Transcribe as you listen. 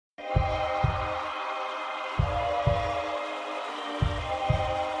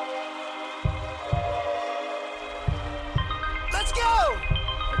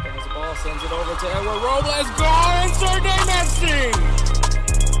Sends it over to Edward Robles. Go! Insert name FC!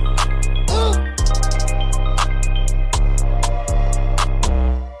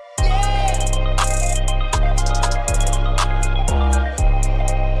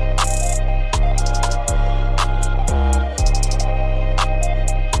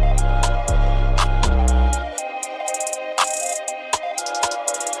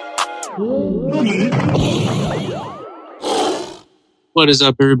 What is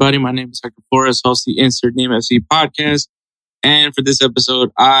up, everybody? My name is Hector Flores, host of the Insert Name FC podcast. And for this episode,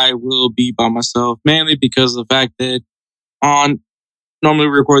 I will be by myself, mainly because of the fact that normally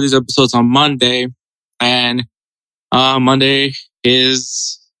we record these episodes on Monday, and Monday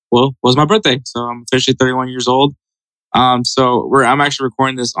was my birthday. So I'm officially 31 years old. I'm actually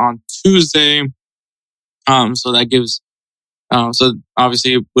recording this on Tuesday. So that gives so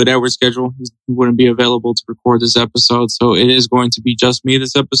obviously with Edward's schedule, he wouldn't be available to record this episode. So it is going to be just me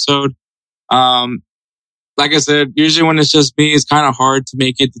this episode. Like I said, usually when it's just me, it's kind of hard to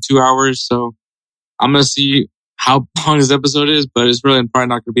make it to 2 hours. So I'm going to see how long this episode is, but it's really probably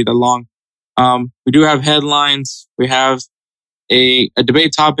not going to be that long. We do have headlines. We have a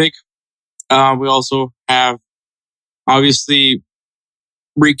debate topic. We also have obviously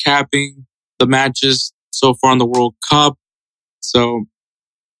recapping the matches so far in the World Cup. So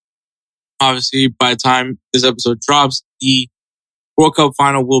obviously by the time this episode drops, the World Cup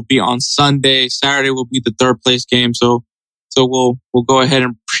final will be on Sunday. Saturday will be the third place game. So we'll go ahead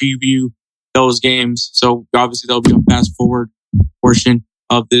and preview those games. So obviously there'll be a fast forward portion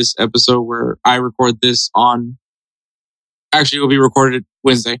of this episode where I record this it will be recorded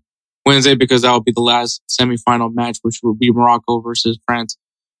Wednesday because that will be the last semifinal match, which will be Morocco versus France.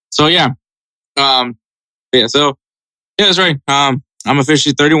 So yeah. Yeah, that's right. I'm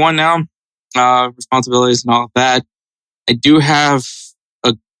officially 31 now. Responsibilities and all of that. I do have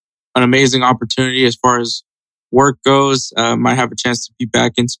an amazing opportunity as far as work goes. Might have a chance to be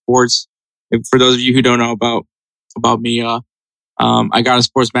back in sports. For those of you who don't know about me, I got a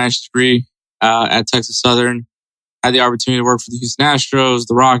sports management degree at Texas Southern. Had the opportunity to work for the Houston Astros,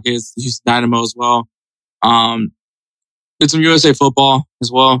 the Rockets, the Houston Dynamo as well. Did some USA football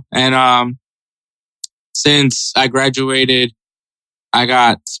as well, and since I graduated, I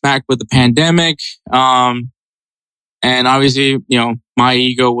got smacked with the pandemic. And obviously, my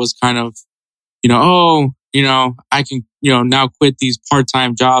ego was kind of, I can, now quit these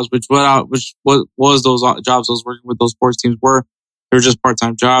part-time jobs, which was those jobs I was working with those sports teams were. They were just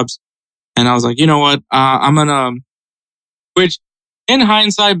part-time jobs. And I was like, you know what? I'm going to, which in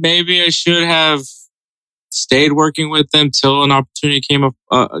hindsight, maybe I should have stayed working with them till an opportunity came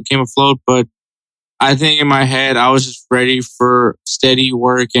afloat. But I think in my head, I was just ready for steady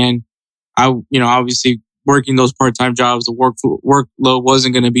work, and obviously working those part-time jobs, the workload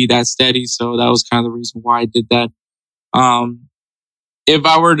wasn't going to be that steady. So that was kind of the reason why I did that. If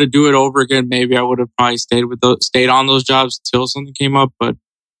I were to do it over again, maybe I would have probably stayed on those jobs till something came up. But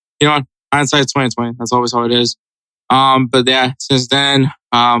hindsight's 2020. That's always how it is. But yeah, since then,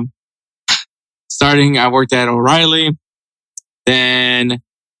 starting, I worked at O'Reilly, then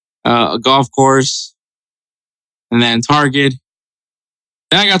a golf course, and then Target.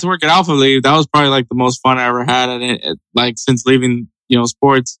 Then I got to work at Alpha League. That was probably like the most fun I ever had at it, like since leaving,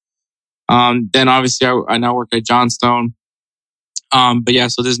 sports. Then obviously I now work at Johnstone. But yeah,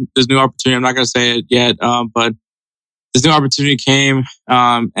 so there's new opportunity. I'm not going to say it yet. But this new opportunity came.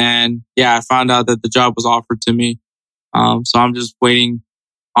 And yeah, I found out that the job was offered to me. So I'm just waiting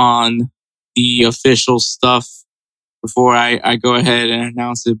on the official stuff before I go ahead and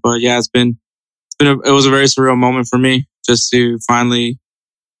announce it. But yeah, it was a very surreal moment for me just to finally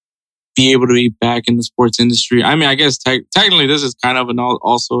be able to be back in the sports industry. I mean, I guess technically this is kind of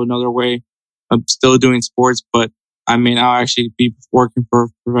also another way of still doing sports, but I mean, I'll actually be working for a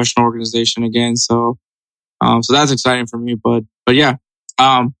professional organization again. So that's exciting for me. But yeah,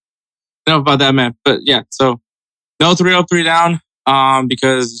 enough about that, man. But yeah, so no 3 up, 3 down,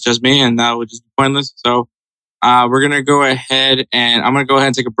 because it's just me and that would just be pointless. So we're going to go ahead and I'm going to go ahead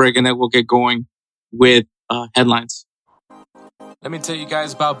and take a break, and then we'll get going with headlines. Let me tell you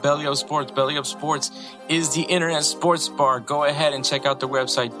guys about Belly Up Sports. Belly Up Sports is the internet sports bar. Go ahead and check out their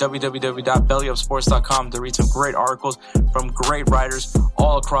website, www.bellyupsports.com, to read some great articles from great writers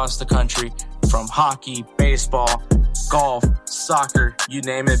all across the country, from hockey, baseball, golf, soccer, you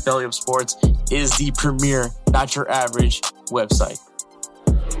name it. Belly Up Sports is the premier, not your average website.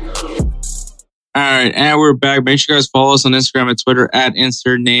 All right, and we're back. Make sure you guys follow us on Instagram and Twitter at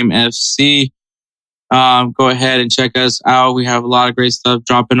InsertNameFC. Go ahead and check us out. We have a lot of great stuff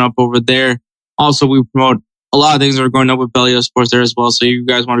dropping up over there. Also, we promote a lot of things are going on with Belly Up Sports there as well. So you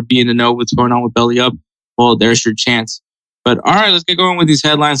guys want to be in the know what's going on with Belly Up, well, there's your chance. But all right, let's get going with these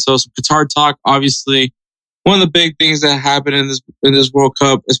headlines. So some Qatar talk, obviously. One of the big things that happened in this World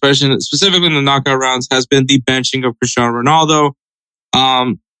Cup, specifically in the knockout rounds, has been the benching of Cristiano Ronaldo.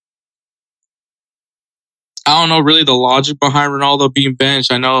 I don't know really the logic behind Ronaldo being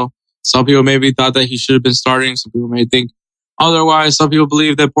benched. I know some people maybe thought that he should have been starting. Some people may think otherwise. Some people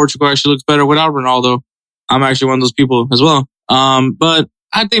believe that Portugal actually looks better without Ronaldo. I'm actually one of those people as well. But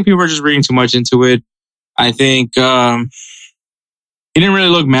I think people are just reading too much into it. I think he didn't really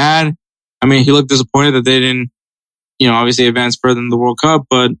look mad. I mean, he looked disappointed that they didn't, obviously advance further in the World Cup.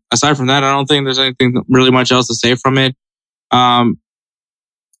 But aside from that, I don't think there's anything really much else to say from it.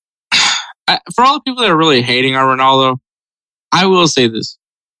 For all the people that are really hating on Ronaldo, I will say this.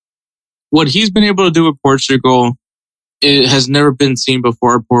 What he's been able to do with Portugal, it has never been seen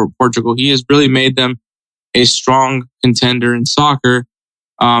before for Portugal. He has really made them a strong contender in soccer,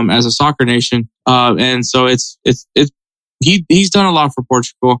 as a soccer nation. And so he's done a lot for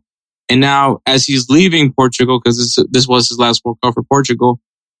Portugal. And now, as he's leaving Portugal, because this was his last World Cup for Portugal,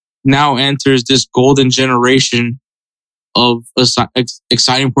 now enters this golden generation of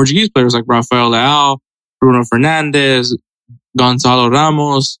exciting Portuguese players like Rafael Leao, Bruno Fernandes, Gonzalo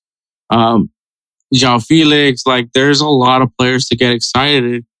Ramos, João Felix. Like, there's a lot of players to get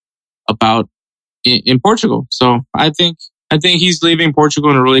excited about in Portugal. So I think he's leaving Portugal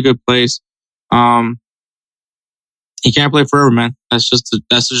in a really good place. He can't play forever, man. That's just the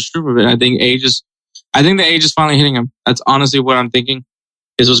truth of it. I think the age is finally hitting him. That's honestly what I'm thinking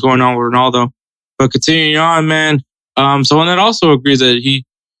is what's going on with Ronaldo. But continuing on, man. Someone that also agrees that he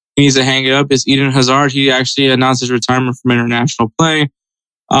needs to hang it up is Eden Hazard. He actually announced his retirement from international play.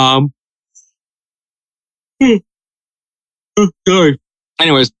 Sorry.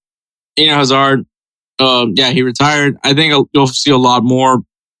 Anyways, Eden Hazard, he retired. I think you'll see a lot more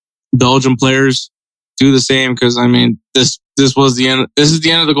Belgian players do the same because I mean this was the end. This is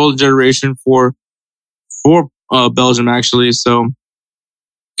the end of the golden generation for Belgium actually. So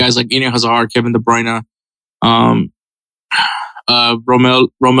guys like Eden Hazard, Kevin De Bruyne, Romelu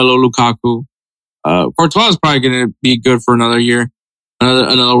Lukaku, Courtois is probably going to be good for another year,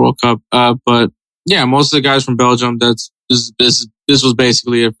 another World Cup. But yeah, most of the guys from Belgium, this was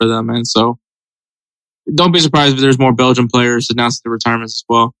basically it for them, man. So don't be surprised if there's more Belgian players announcing their retirements as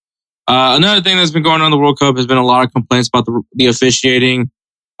well. Another thing that's been going on in the World Cup has been a lot of complaints about the officiating.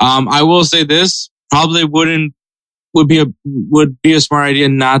 I will say this probably would be a smart idea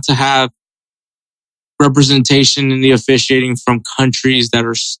not to have representation in the officiating from countries that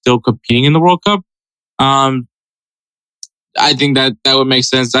are still competing in the World Cup. I think that would make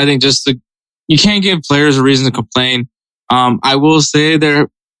sense. I think you can't give players a reason to complain. I will say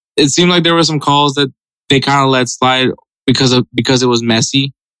it seemed like there were some calls that they kind of let slide because it was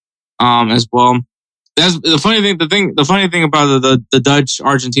messy. As well. That's the funny thing. The funny thing about the Dutch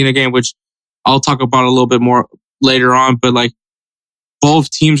Argentina game, which I'll talk about a little bit more later on, but like both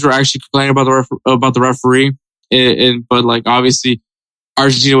teams were actually complaining about the referee, but like obviously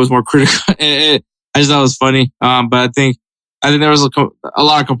Argentina was more critical. I just thought it was funny. But I think there was a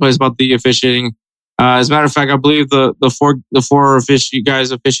lot of complaints about the officiating. As a matter of fact, I believe the four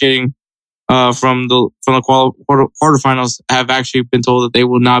guys officiating from the quarterfinals have actually been told that they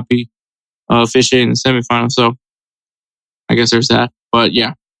will not be officiating in the semifinals. So I guess there's that. But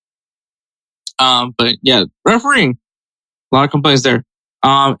yeah. Refereeing. A lot of complaints there.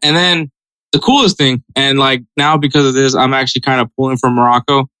 And then the coolest thing, and like now because of this, I'm actually kind of pulling for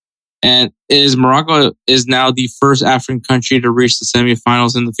Morocco. And Morocco is now the first African country to reach the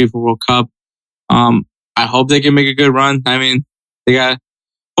semifinals in the FIFA World Cup. I hope they can make a good run. I mean,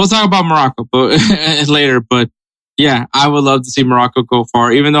 we'll talk about Morocco later, but yeah, I would love to see Morocco go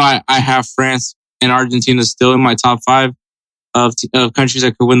far. Even though I have France and Argentina still in my top 5 of countries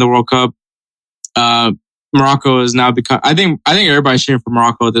that could win the World Cup. Morocco has now become. I think everybody's cheering for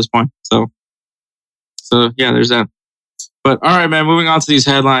Morocco at this point. So yeah, there's that. But all right, man. Moving on to these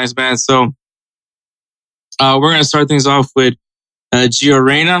headlines, man. So we're gonna start things off with Gio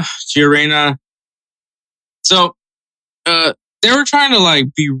Reyna. So they were trying to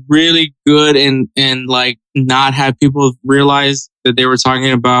like be really good and like not have people realize that they were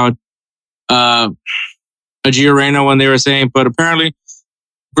talking about Gio Reyna when they were saying, but apparently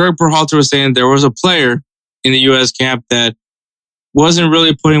Greg Berhalter was saying there was a player in the U.S. camp that wasn't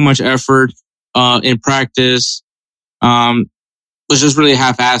really putting much effort in practice, was just really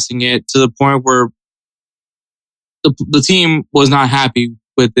half-assing it to the point where the team was not happy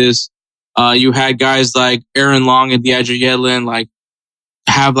with this. You had guys like Aaron Long and Deandre Yedlin like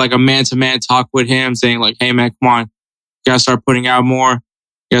have like a man-to-man talk with him saying like, hey man, come on, you gotta start putting out more.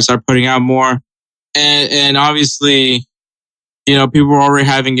 And obviously, people were already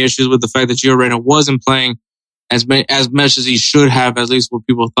having issues with the fact that Gio Reyna wasn't playing as much as he should have, at least what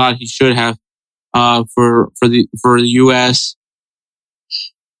people thought he should have, for the US.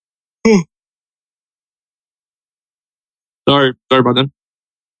 Sorry about that.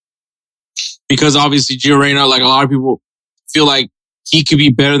 Because obviously Gio Reyna, like a lot of people feel like he could be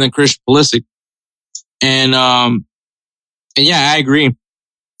better than Christian Pulisic. And yeah, I agree.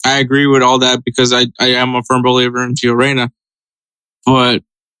 I agree with all that because I am a firm believer in Gio Reyna. But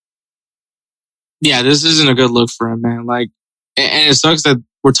yeah, this isn't a good look for him, man. Like, and it sucks that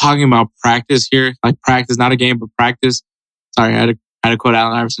we're talking about practice here. Like practice, not a game, but practice. Sorry, I had to quote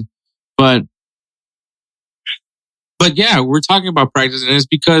Allen Iverson. But yeah, we're talking about practice, and it's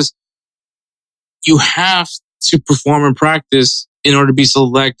because you have to perform in practice in order to be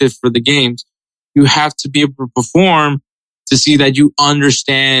selected for the games. You have to be able to perform to see that you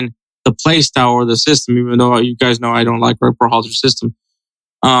understand the play style or the system, even though you guys know I don't like Greg Berhalter's system.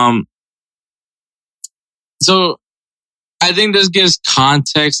 So I think this gives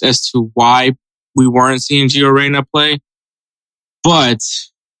context as to why we weren't seeing Gio Reyna play. But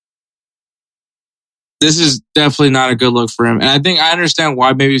this is definitely not a good look for him. And I think I understand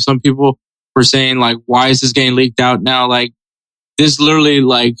why maybe some people were saying, like, why is this getting leaked out now? Like, this literally,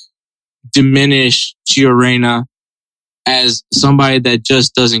 like, diminished Gio Reyna as somebody that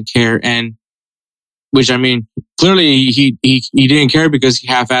just doesn't care. And, which, I mean, clearly he didn't care because he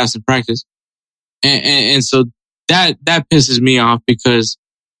half-assed in practice. And so that pisses me off because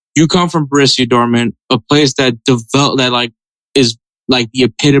you come from Borussia Dortmund, a place that is like the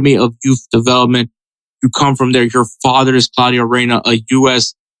epitome of youth development. You come from there. Your father is Claudio Reyna, a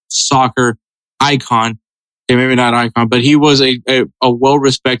U.S. soccer icon. Okay, maybe not icon, but he was a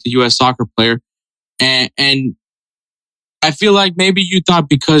well-respected U.S. soccer player. And I feel like maybe you thought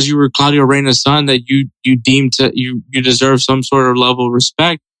because you were Claudio Reyna's son that you deemed you deserve some sort of level of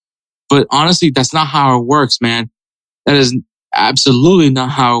respect. But honestly, that's not how it works, man. That is absolutely not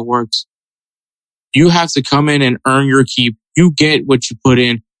how it works. You have to come in and earn your keep. You get what you put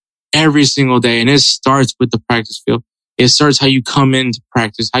in every single day. And it starts with the practice field. It starts how you come into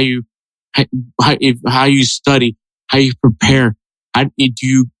practice, how you study, how you prepare. Do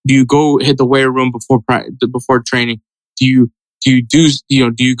you go hit the weight room before training? Do you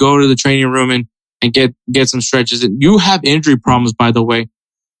go to the training room and get some stretches? And you have injury problems, by the way.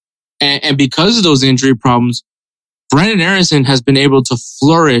 And because of those injury problems, Brenden Aaronson has been able to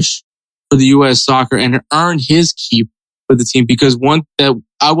flourish for the U.S. soccer and earn his keep for the team. Because the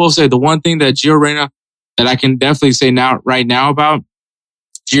one thing that Gio Reyna, that I can definitely say right now about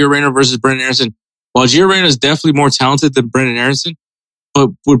Gio Reyna versus Brenden Aaronson, while Gio Reyna is definitely more talented than Brenden Aaronson, but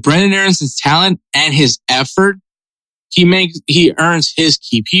with Brenden Aaronson's talent and his effort, he earns his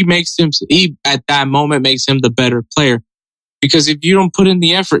keep. He at that moment makes him the better player. Because if you don't put in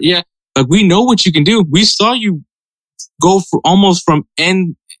the effort, like we know what you can do. We saw you go for almost from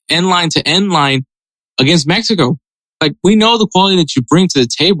end line to end line against Mexico. Like we know the quality that you bring to the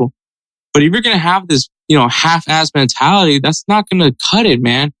table. But if you're going to have this, half-ass mentality, that's not going to cut it,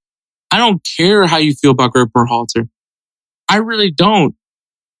 man. I don't care how you feel about Greg Berhalter. I really don't.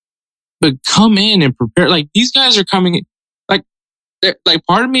 But come in and prepare. Like these guys are coming in. Like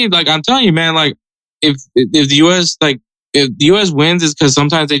part of me, like I'm telling you, man, like if the US, if the U.S. wins, it's because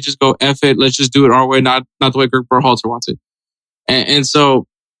sometimes they just go, F it, let's just do it our way, not the way Greg Berhalter wants it. And so,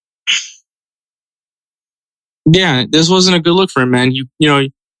 yeah, this wasn't a good look for him, man.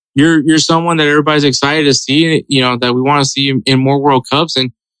 You're someone that everybody's excited to see, that we want to see in more World Cups,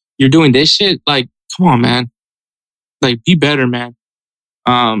 and you're doing this shit. Like, come on, man. Like, be better, man.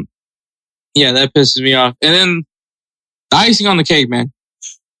 Yeah, that pisses me off. And then the icing on the cake, man.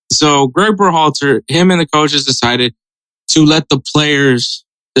 So Greg Berhalter, him and the coaches decided to let the players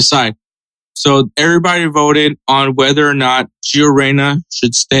decide. So everybody voted on whether or not Gio Reyna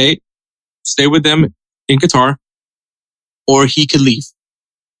should stay with them in Qatar, or he could leave.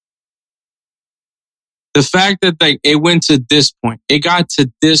 The fact that it went to this point, it got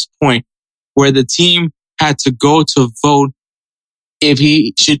to this point where the team had to go to vote if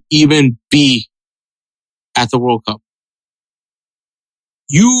he should even be at the World Cup.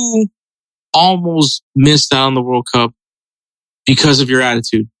 You almost missed out on the World Cup because of your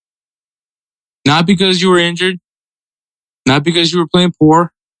attitude. Not because you were injured, not because you were playing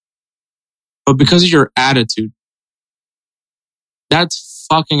poor, but because of your attitude. That's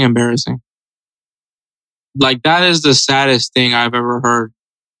fucking embarrassing. Like, that is the saddest thing I've ever heard.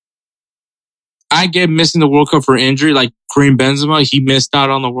 I get missing the World Cup for injury. Like Karim Benzema, he missed out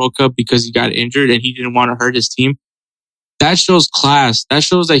on the World Cup because he got injured and he didn't want to hurt his team. That shows class. That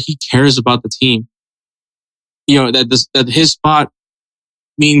shows that he cares about the team. That his spot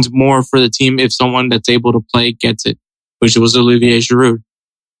means more for the team if someone that's able to play gets it, which was Olivier Giroud.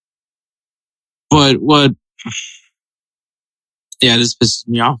 But this pisses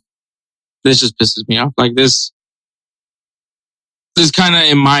me off. This just pisses me off. Like this kind of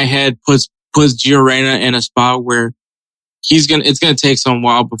in my head puts Gio Reyna in a spot where it's gonna take some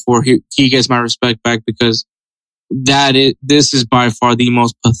while before he gets my respect back, because this is by far the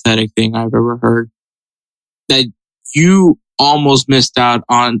most pathetic thing I've ever heard. That you almost missed out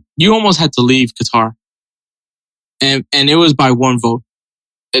on. You almost had to leave Qatar, and it was by one vote.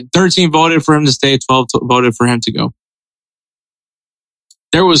 13 voted for him to stay, 12 voted for him to go.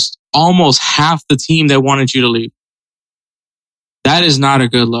 There was almost half the team that wanted you to leave. That is not a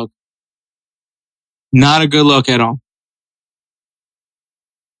good look. Not a good look at all.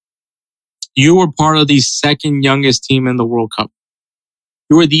 You were part of the second youngest team in the World Cup.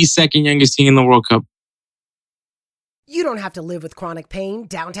 You were the second youngest team in the World Cup. You don't have to live with chronic pain.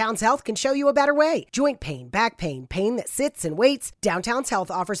 Downtown's Health can show you a better way. Joint pain, back pain, pain that sits and waits. Downtown's Health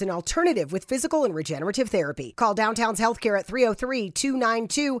offers an alternative with physical and regenerative therapy. Call Downtown's Healthcare at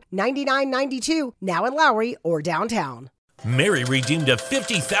 303-292-9992, now in Lowry or downtown. Mary redeemed a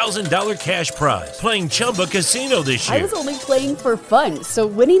 $50,000 cash prize playing Chumba Casino this year. I was only playing for fun, so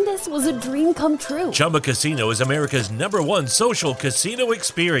winning this was a dream come true. Chumba Casino is America's #1 social casino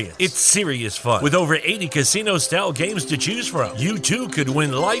experience. It's serious fun. With over 80 casino-style games to choose from, you too could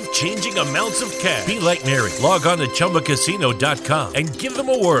win life-changing amounts of cash. Be like Mary. Log on to ChumbaCasino.com and give them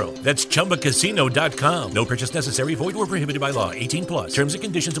a whirl. That's ChumbaCasino.com. No purchase necessary. Void or prohibited by law. 18 plus. Terms and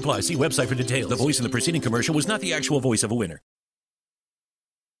conditions apply. See website for details. The voice in the preceding commercial was not the actual voice of a winner.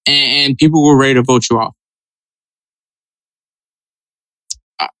 And people were ready to vote you off.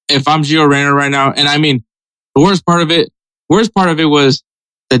 If I'm Gio Reyna right now, and I mean, the worst part of it was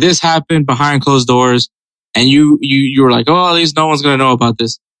that this happened behind closed doors, and you were like, oh, at least no one's going to know about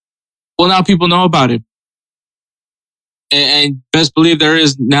this. Well, now people know about it. And best believe there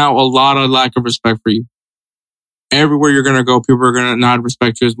is now a lot of lack of respect for you. Everywhere you're going to go, people are going to not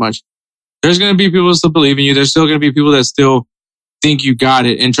respect you as much. There's going to be people that still believe in you. There's still going to be people that still think you got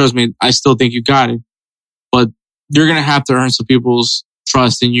it. And trust me, I still think you got it. But you're going to have to earn some people's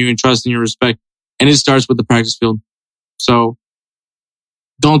trust in you and trust in your respect. And it starts with the practice field. So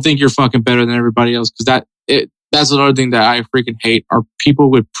don't think you're fucking better than everybody else, because that's another thing that I freaking hate are people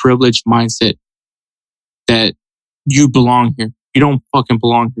with privileged mindset that you belong here. You don't fucking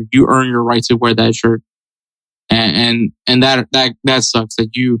belong here. You earn your right to wear that shirt. And that sucks that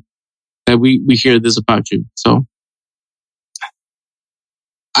we hear this about you. So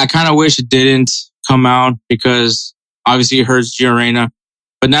I kind of wish it didn't come out, because obviously it hurts Gio Reyna.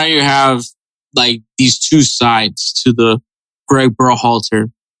 But now you have like these two sides to the Greg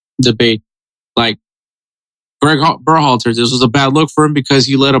Berhalter debate. Like Greg Berhalter, this was a bad look for him because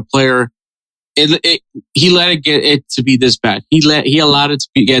he let a player, he let it get it to be this bad. He allowed it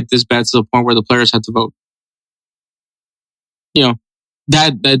to get this bad to the point where the players had to vote. You know,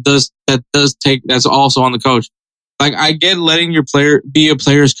 that's also on the coach. Like, I get letting your player be a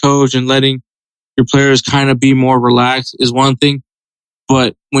player's coach and letting your players kind of be more relaxed is one thing.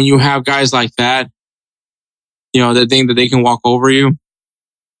 But when you have guys like that, you know, that think that they can walk over you,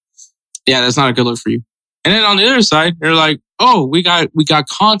 yeah, that's not a good look for you. And then on the other side, they're like, oh, we got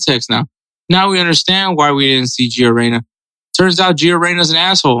context now. Now we understand why we didn't see Gio Reyna. Turns out Gio Reyna's an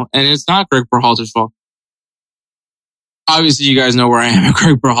asshole, and it's not Greg Berhalter's fault. Obviously, you guys know where I am at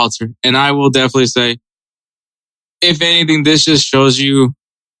Greg Berhalter. And I will definitely say, if anything, this just shows you,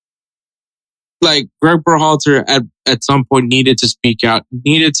 like, Greg Berhalter at some point needed to speak out,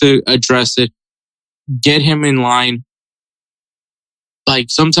 needed to address it, get him in line. Like,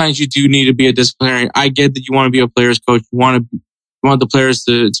 sometimes you do need to be a disciplinarian. I get that you want to be a player's coach. You want the players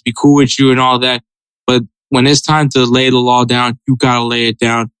to be cool with you and all that. But when it's time to lay the law down, you got to lay it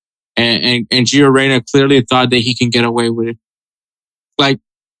down. And Gio Reyna clearly thought that he can get away with it. Like,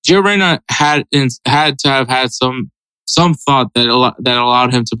 Gio Reyna had to have had some thought that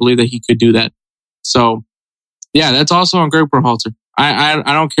allowed him to believe that he could do that. So, yeah, that's also on Greg Berhalter. I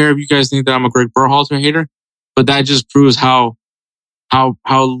don't care if you guys think that I'm a Greg Berhalter hater, but that just proves how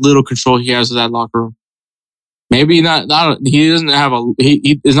little control he has of that locker room. Maybe he doesn't have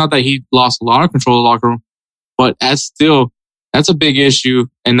it's not that he lost a lot of control of the locker room, but that's a big issue,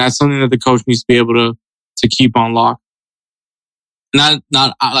 and that's something that the coach needs to be able to keep on lock. Not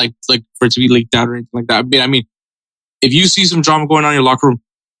like for it to be leaked out or anything like that. I mean, if you see some drama going on in your locker room,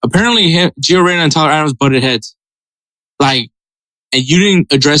 apparently Gio Reyna and Tyler Adams butted heads. Like, and you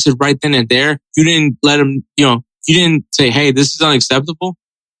didn't address it right then and there. You didn't let him, you didn't say, hey, this is unacceptable.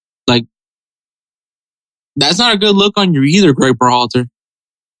 Like, that's not a good look on you either, Greg Berhalter.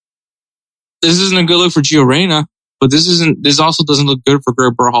 This isn't a good look for Gio Reyna, but this also doesn't look good for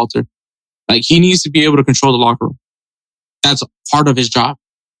Greg Berhalter. Like, he needs to be able to control the locker room. That's part of his job.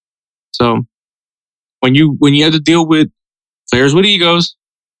 So when you have to deal with players with egos,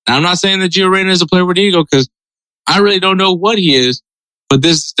 and I'm not saying that Gio Reyna is a player with ego because I really don't know what he is, but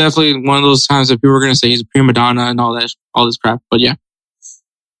this is definitely one of those times that people are going to say he's a prima donna and all this crap. But yeah,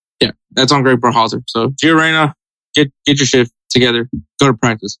 that's on Greg Berhalter. So Gio Reyna, get your shit together, go to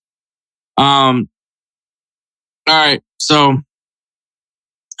practice. All right. So,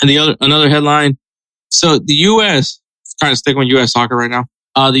 and another headline. So the U.S. kind of sticking with U.S. soccer right now.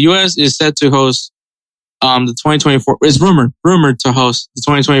 The U.S. is set to host the 2024. It's rumored to host the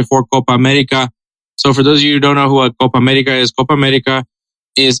 2024 Copa America. So for those of you who don't know what Copa America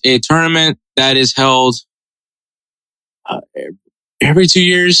is a tournament that is held every 2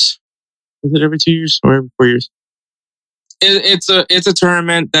 years. Is it every 2 years or every 4 years? It's a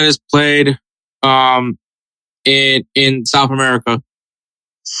tournament that is played in South America.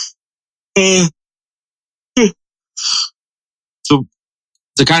 So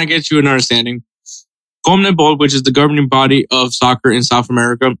to kind of get you an understanding, CONMEBOL, which is the governing body of soccer in South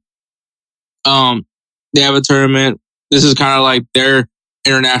America, they have a tournament. This is kind of like their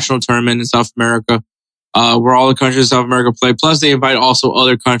international tournament in South America, where all the countries in South America play. Plus, they invite also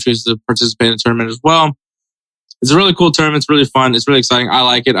other countries to participate in the tournament as well. It's a really cool tournament. It's really fun. It's really exciting. I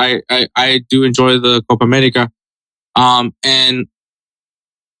like it. I do enjoy the Copa America. And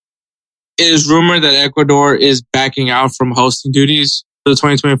it is rumored that Ecuador is backing out from hosting duties for the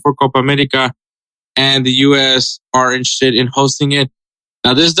 2024 Copa America, and the U.S. are interested in hosting it.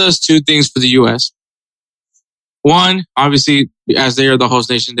 Now, this does two things for the U.S. One, obviously, as they are the host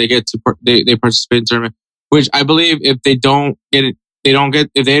nation, they get to they participate in the tournament. Which I believe, if they don't get it,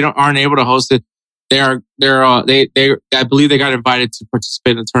 if they aren't able to host it, I believe they got invited to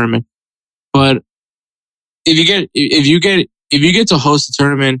participate in the tournament. But if you get to host the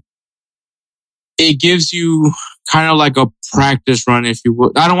tournament, it gives you kind of like a practice run, if you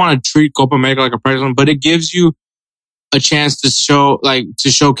would. I don't want to treat Copa America like a practice run, but it gives you a chance to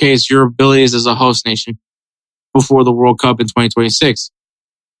showcase your abilities as a host nation before the World Cup in 2026.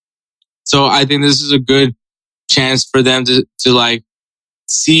 So I think this is a good chance for them to like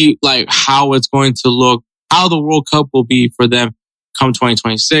see like how it's going to look, how the World Cup will be for them come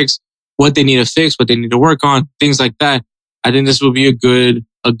 2026, what they need to fix, what they need to work on, things like that. I think this will be a good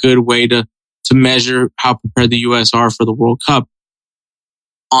way to measure how prepared the U.S. are for the World Cup.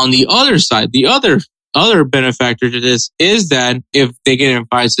 On the other side, the other benefactor to this is that if they get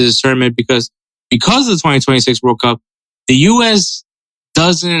invited to this tournament, because of the 2026 World Cup, the U.S.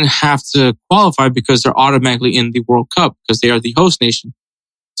 doesn't have to qualify because they're automatically in the World Cup because they are the host nation.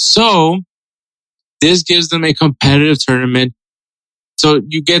 So this gives them a competitive tournament. So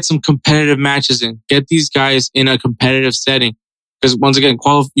you get some competitive matches in. Get these guys in a competitive setting. Because once again,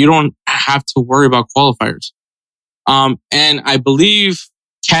 you don't have to worry about qualifiers. And I believe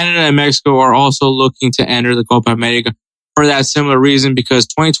Canada and Mexico are also looking to enter the Copa America for that similar reason, because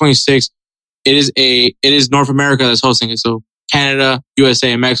 2026, it is North America that's hosting it. So Canada,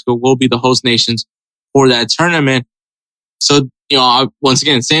 USA, and Mexico will be the host nations for that tournament. So, once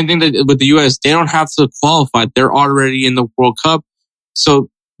again, same thing with the US. They don't have to qualify. They're already in the World Cup. So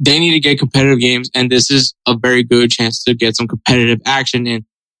they need to get competitive games, and this is a very good chance to get some competitive action in.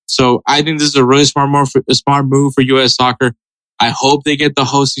 So I think this is a really smart move for U.S. soccer. I hope they get the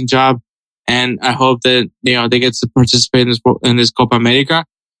hosting job, and I hope that they get to participate in this Copa America.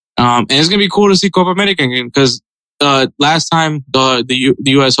 And it's gonna be cool to see Copa America again, because last time the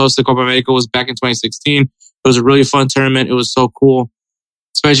U.S. hosted Copa America was back in 2016. It was a really fun tournament. It was so cool,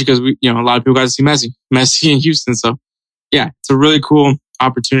 especially because a lot of people got to see Messi in Houston. So yeah, it's a really cool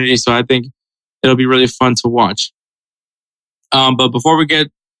opportunity. So I think it'll be really fun to watch. But before we get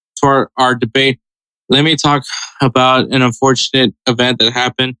to our debate, let me talk about an unfortunate event that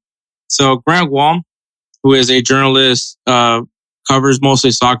happened. So Grant Wahl, who is a journalist, covers mostly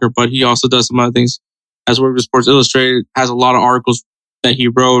soccer, but he also does some other things. Has worked with Sports Illustrated, has a lot of articles that he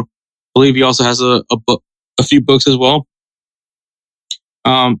wrote. I believe he also has a few books as well.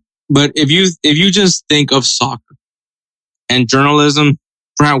 But if you just think of soccer and journalism,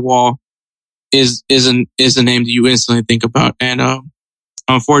 Grant Wahl is a name that you instantly think about. And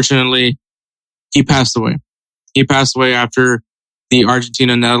unfortunately, he passed away. He passed away after the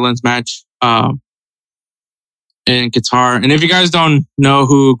Argentina-Netherlands match. in Qatar. And if you guys don't know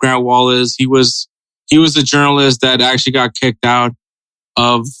who Grant Wahl is, he was the journalist that actually got kicked out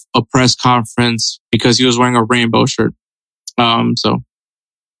of a press conference because he was wearing a rainbow shirt. So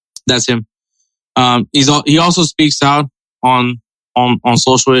that's him. He also speaks out on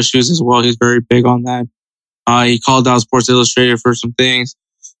social issues as well. He's very big on that. He called out Sports Illustrated for some things.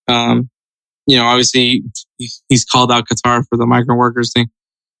 Obviously he's called out Qatar for the migrant workers thing.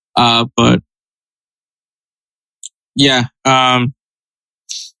 But yeah,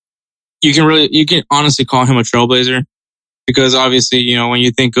 you can honestly call him a trailblazer because obviously, when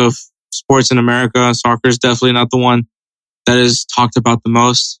you think of sports in America, soccer is definitely not the one that is talked about the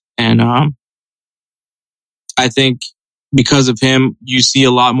most. And, I think because of him, you see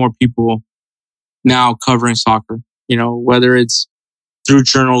a lot more people now covering soccer, whether it's through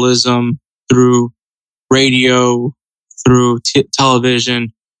journalism, through radio, through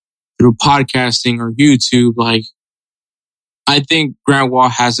television, through podcasting or YouTube. Like, I think Grant Wahl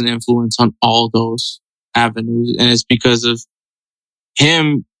has an influence on all those avenues. And it's because of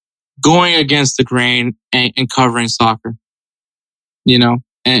him going against the grain and covering soccer,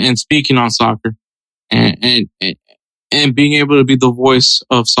 and speaking on soccer and being able to be the voice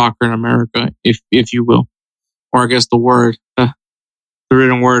of soccer in America, if you will, or I guess the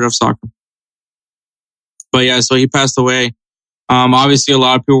written word of soccer. But yeah, so he passed away. Obviously a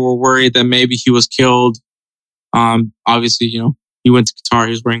lot of people were worried that maybe he was killed. Obviously, he went to Qatar.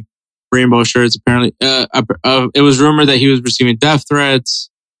 He was wearing rainbow shirts. Apparently, it was rumored that he was receiving death threats.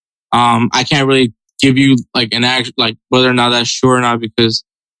 I can't really give you like an act, like whether or not that's true or not, because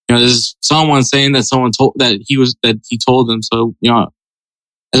this is someone saying that someone told that he told them. So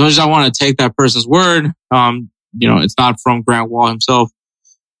as much as I want to take that person's word, it's not from Grant Wahl himself,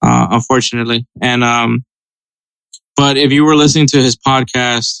 unfortunately. And but if you were listening to his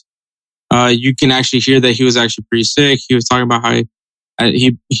podcast, you can actually hear that he was actually pretty sick. He was talking about how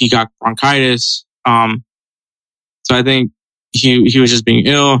he got bronchitis. So I think he was just being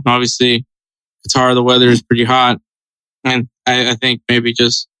ill. And obviously, Qatar, the weather is pretty hot, and I think maybe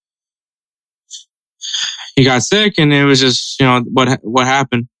just he got sick, and it was just what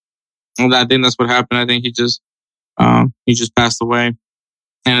happened. Well, I think that's what happened. I think he just passed away,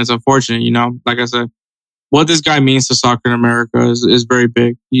 and it's unfortunate. Like I said, what this guy means to soccer in America is very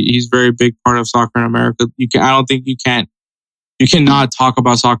big. He's a very big part of soccer in America. I don't think you cannot talk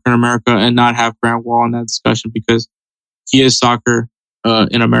about soccer in America and not have Grant Wahl in that discussion, because he is soccer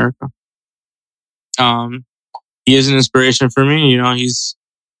in America. He is an inspiration for me. He's,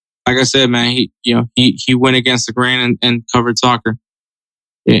 like I said, man, he went against the grain and covered soccer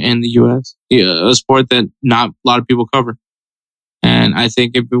in the U.S., a sport that not a lot of people cover. And I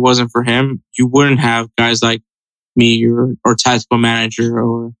think if it wasn't for him, you wouldn't have guys like me or Tactical Manager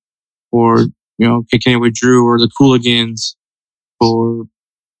or Kicking It With Drew or the Cooligans or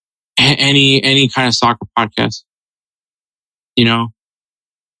any kind of soccer podcast. And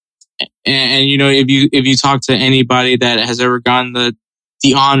if you talk to anybody that has ever gotten the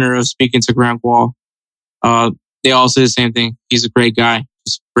honor of speaking to Grant Wahl, they all say the same thing. He's a great guy,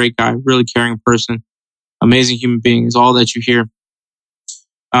 just a great guy, really caring person, amazing human being is all that you hear.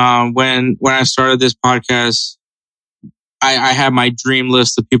 When I started this podcast, I had my dream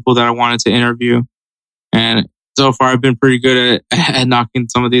list of people that I wanted to interview, and so far I've been pretty good at knocking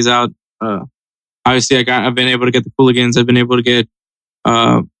some of these out. Obviously, I've been able to get the Cooligans. I've been able to get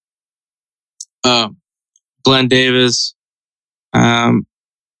Glenn Davis. Grant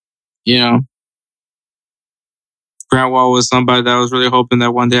Wahl was somebody that I was really hoping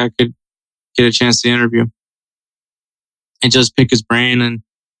that one day I could get a chance to interview and just pick his brain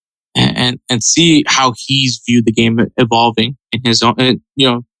and see how he's viewed the game evolving in his own,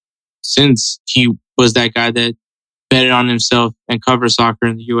 since he was that guy that betted on himself and covered soccer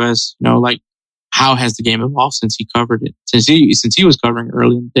in the U.S., like how has the game evolved since he covered it, since he was covering it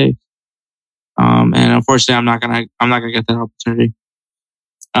early in the day. And unfortunately, I'm not gonna get that opportunity.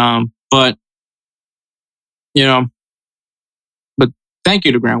 But thank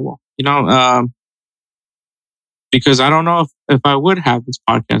you to Grant Wahl, because I don't know if I would have this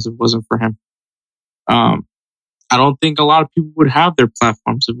podcast if it wasn't for him. I don't think a lot of people would have their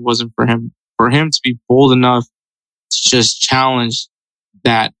platforms if it wasn't for him. For him to be bold enough to just challenge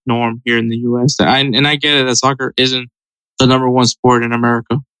that norm here in the U.S. I get it that soccer isn't the number one sport in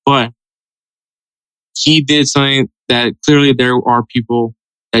America, but he did something that clearly there are people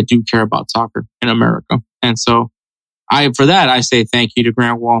that do care about soccer in America. And so for that, I say thank you to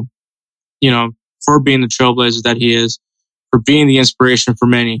Grant Wahl, for being the trailblazer that he is, for being the inspiration for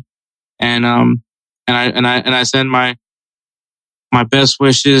many. And I send my best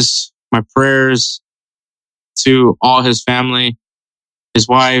wishes, my prayers, to all his family, his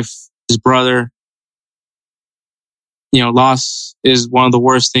wife, his brother. Loss is one of the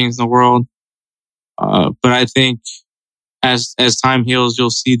worst things in the world. But I think as time heals, you'll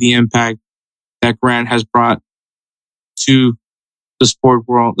see the impact that Grant has brought to the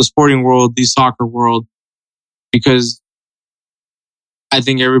sporting world, the soccer world, because I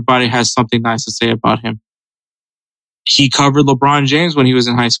think everybody has something nice to say about him. He covered LeBron James when he was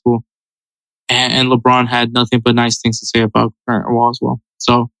in high school, and LeBron had nothing but nice things to say about Grant Wall as well.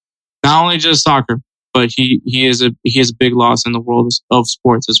 So not only just soccer, but he is a big loss in the world of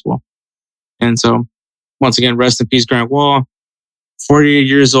sports as well. And so once again, rest in peace, Grant Wall. 48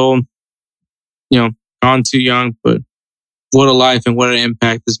 years old, gone too young, but what a life and what an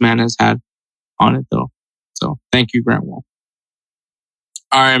impact this man has had on it, though. So thank you, Grant Wall.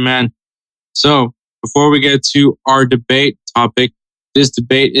 All right, man. So before we get to our debate topic, this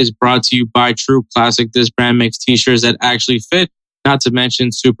debate is brought to you by True Classic. This brand makes t-shirts that actually fit, not to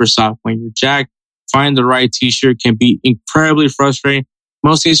mention super soft. When you're jacked, finding the right t-shirt can be incredibly frustrating.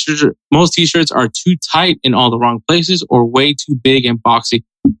 Most t-shirts are too tight in all the wrong places or way too big and boxy,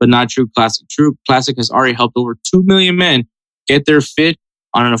 but not True Classic. True Classic has already helped over 2 million men get their fit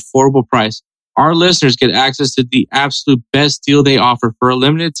on an affordable price. Our listeners get access to the absolute best deal they offer. For a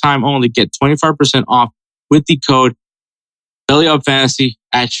limited time only, get 25% off with the code BellyUpFantasy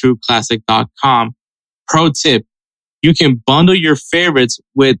at TrueClassic.com. Pro tip, you can bundle your favorites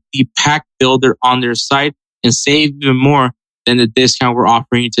with the pack builder on their site and save even more than the discount we're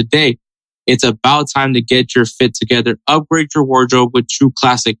offering you today. It's about time to get your fit together. Upgrade your wardrobe with True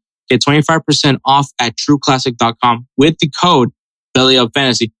Classic. Get 25% off at TrueClassic.com with the code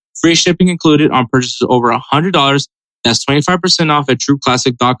BellyUpFantasy. Free shipping included on purchases over $100. That's 25% off at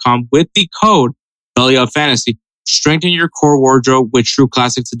TrueClassic.com with the code BellyUpFantasy. Strengthen your core wardrobe with True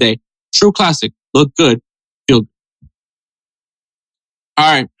Classic today. True Classic. Look good. Feel good.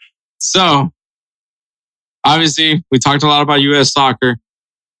 All right. So, obviously, we talked a lot about U.S. soccer.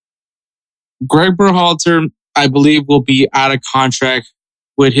 Greg Berhalter, I believe, will be out of contract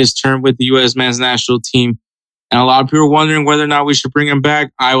with his term with the U.S. men's national team. And a lot of people are wondering whether or not we should bring him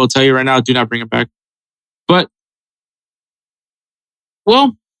back. I will tell you right now, do not bring him back. But,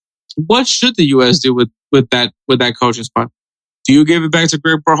 well, what should the U.S. do with that coaching spot? Do you give it back to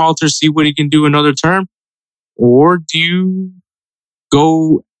Greg Berhalter, see what he can do another term? Or do you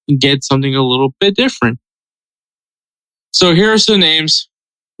go and get something a little bit different? So here are some names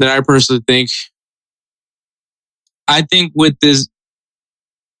that I personally think. I think with this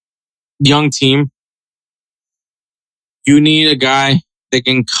young team, you need a guy that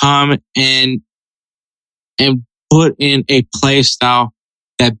can come and put in a play style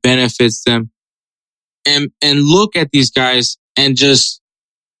that benefits them. And look at these guys and just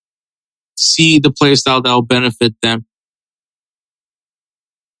see the play style that will benefit them.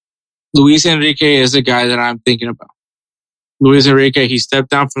 Luis Enrique is a guy that I'm thinking about. Luis Enrique, he stepped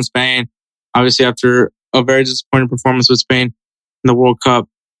down from Spain, obviously after a very disappointing performance with Spain in the World Cup.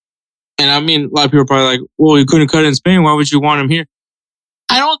 And I mean, a lot of people are probably like, well, you couldn't cut it in Spain. Why would you want him here?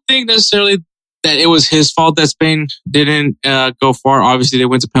 I don't think necessarily that it was his fault that Spain didn't go far. Obviously, they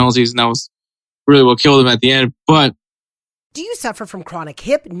went to penalties, and that was really what killed them at the end. But do you suffer from chronic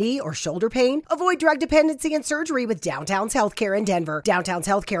hip, knee, or shoulder pain? Avoid drug dependency and surgery with Downtown's Healthcare in Denver. Downtown's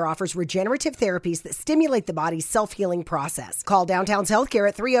Healthcare offers regenerative therapies that stimulate the body's self-healing process. Call Downtown's Healthcare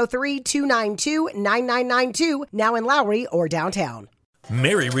at 303-292-9992, now in Lowry or downtown.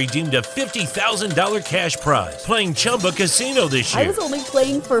 Mary redeemed a $50,000 cash prize playing Chumba Casino this year. I was only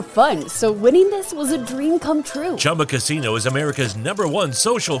playing for fun, so winning this was a dream come true. Chumba Casino is America's #1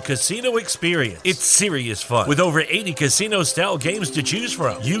 social casino experience. It's serious fun. With over 80 casino-style games to choose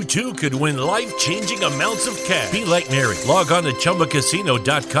from, you too could win life-changing amounts of cash. Be like Mary. Log on to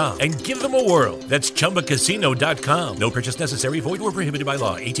ChumbaCasino.com and give them a whirl. That's ChumbaCasino.com. No purchase necessary. Void or prohibited by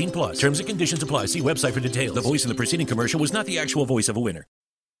law. 18+. Terms and conditions apply. See website for details. The voice in the preceding commercial was not the actual voice of a winner.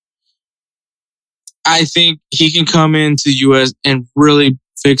 I think he can come into the U.S. and really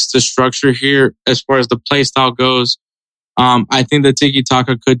fix the structure here as far as the play style goes. I think that Tiki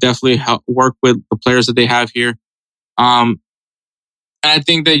Taka could definitely help work with the players that they have here. And I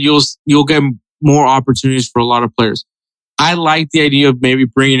think that you'll get more opportunities for a lot of players. I like the idea of maybe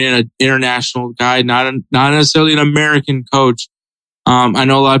bringing in an international guy, not necessarily an American coach. I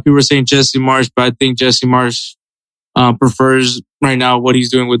know a lot of people are saying Jesse Marsch, but I think Jesse Marsch prefers right now what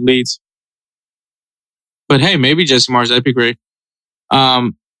he's doing with Leeds. But hey, maybe Jesse Marsch, that'd be great.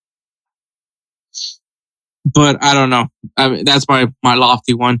 But I don't know. I mean, that's my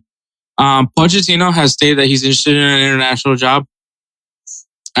lofty one. Pochettino has stated that he's interested in an international job.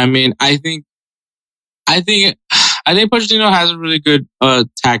 I mean, I think I think Pochettino has really good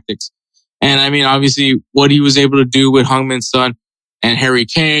tactics. And I mean, obviously, what he was able to do with Heung-min Son and Harry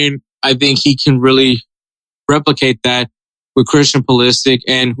Kane, I think he can really replicate that with Christian Pulisic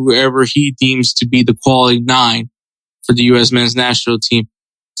and whoever he deems to be the quality 9 for the U.S. men's national team.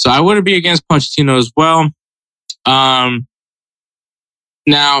 So I wouldn't be against Pochettino as well. Now,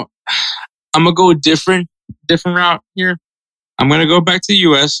 I'm going to go a different route here. I'm going to go back to the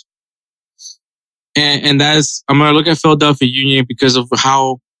U.S. And that's, I'm going to look at Philadelphia Union because of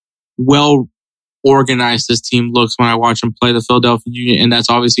how well organized this team looks when I watch them play the Philadelphia Union. And that's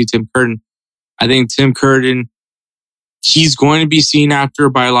obviously Tim Curtin. I think Tim Curtin, he's going to be seen after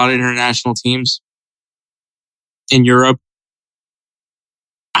by a lot of international teams in Europe.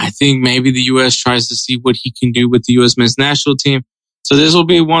 I think maybe the U.S. tries to see what he can do with the U.S. men's national team. So this will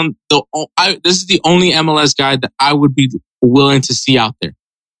be this is the only MLS guy that I would be willing to see out there.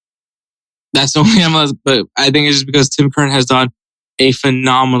 That's the only MLS, but I think it's just because Tim Curtin has done a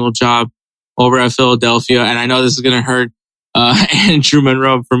phenomenal job over at Philadelphia. And I know this is going to hurt Andrew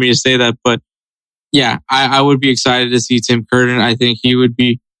Monroe for me to say that, but yeah, I would be excited to see Tim Curtin. I think he would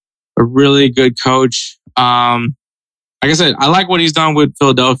be a really good coach. Like I said, I like what he's done with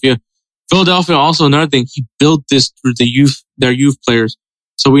Philadelphia. Philadelphia, also another thing, he built this through their youth players.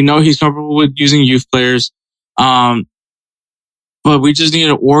 So we know he's comfortable with using youth players. But we just need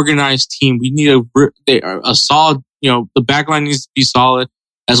an organized team. We need a solid, the back line needs to be solid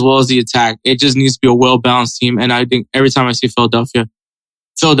as well as the attack. It just needs to be a well-balanced team. And I think every time I see Philadelphia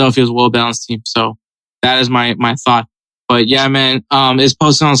is a well-balanced team. So that is my thought. But yeah, man, it's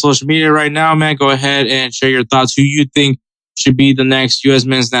posted on social media right now, man. Go ahead and share your thoughts. Who you think should be the next U.S.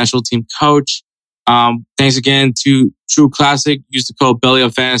 men's national team coach. Thanks again to True Classic. Use the code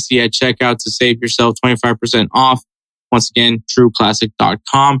BellyUpFantasy at checkout to save yourself 25% off. Once again,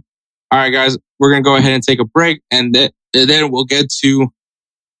 trueclassic.com. All right, guys, we're going to go ahead and take a break, and then we'll get to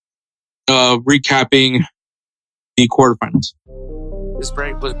recapping the quarterfinals. This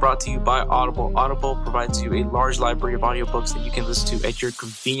break was brought to you by Audible. Audible provides you a large library of audiobooks that you can listen to at your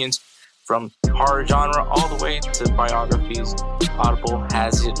convenience, from horror genre all the way to biographies. Audible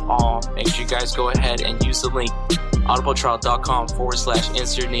has it all. Make sure you guys go ahead and use the link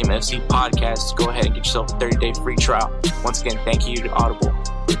audibletrial.com/insert name FC podcast to go ahead and get yourself a 30-day free trial. Once again, thank you to Audible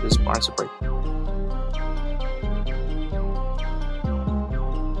for this sponsor break.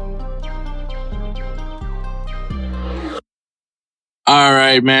 All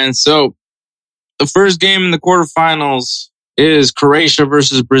right, man. So the first game in the quarterfinals is Croatia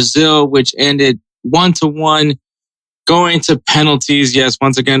versus Brazil, which ended 1-1, going to penalties. Yes,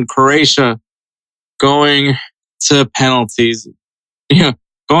 once again, Croatia going to penalties.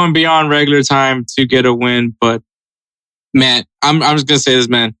 Going beyond regular time to get a win. But man, I'm just gonna say this,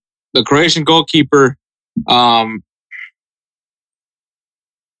 man. The Croatian goalkeeper,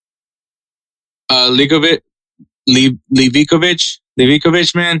 Livikovic,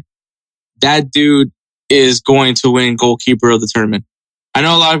 man, that dude is going to win goalkeeper of the tournament. I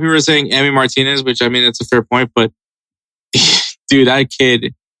know a lot of people are saying Emi Martinez, which I mean, that's a fair point, but dude, that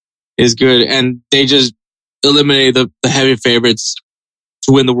kid is good. And they just eliminated the heavy favorites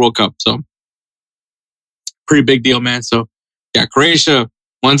to win the World Cup. So pretty big deal, man. So yeah, Croatia,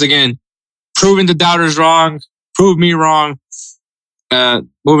 once again, proving the doubters wrong, prove me wrong.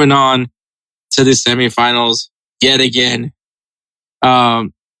 Moving on to the semifinals yet again.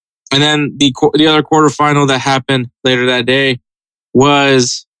 And then the other quarterfinal that happened later that day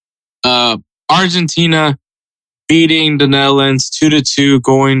was Argentina beating the Netherlands 2-2,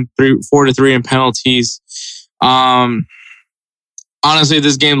 going 4-3 in penalties. Honestly,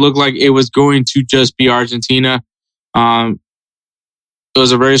 this game looked like it was going to just be Argentina. It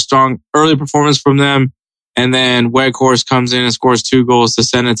was a very strong early performance from them. And then Weghorst comes in and scores 2 goals to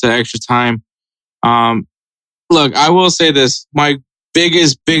send it to extra time. Look, I will say this. My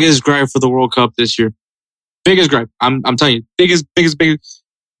biggest gripe for the World Cup this year. Biggest gripe. I'm telling you, biggest gripe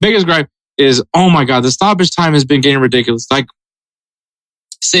is, oh my God, the stoppage time has been getting ridiculous. Like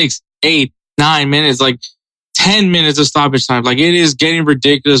 6, 8, 9 minutes, like 10 minutes of stoppage time. Like, it is getting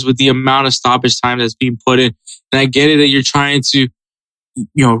ridiculous with the amount of stoppage time that's being put in. And I get it that you're trying to,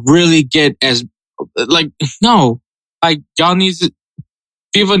 really get as, like, no, like, y'all need to,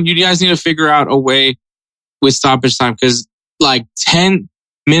 you guys need to figure out a way with stoppage time, because like 10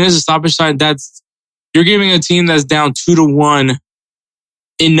 minutes of stoppage time, you're giving a team that's down 2-1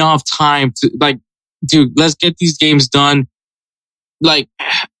 enough time to, like, dude, let's get these games done. Like,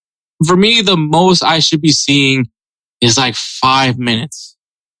 for me, the most I should be seeing is like 5 minutes.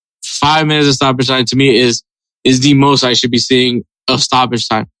 5 minutes of stoppage time to me is the most I should be seeing of stoppage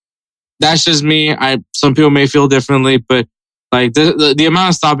time. that's just me. Some people may feel differently, but like the amount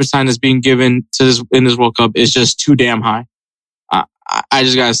of stoppage time that's being given to this in this World Cup is just too damn high. I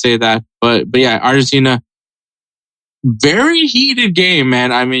just gotta say that. But yeah, Argentina, very heated game,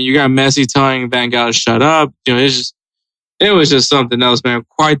 man. I mean, you got Messi telling Van Gaal to shut up. You know, it was just something else, man.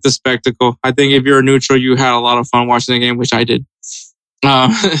 Quite the spectacle. I think if you're a neutral, you had a lot of fun watching the game, which I did.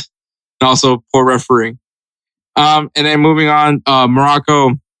 And also poor refereeing. And then moving on,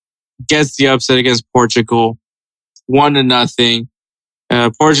 Morocco gets the upset against Portugal, 1-0.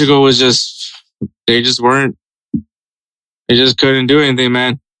 Portugal was they just couldn't do anything,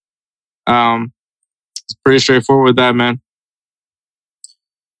 man. It's pretty straightforward with that, man.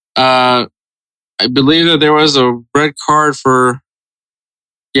 I believe that there was a red card so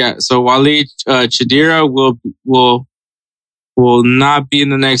Walid Chedira will not be in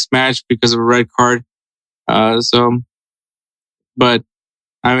the next match because of a red card. But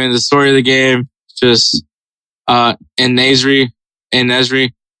I mean, the story of the game, just En-Nesyri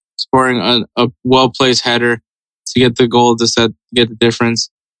scoring a well-placed header to get the goal to get the difference.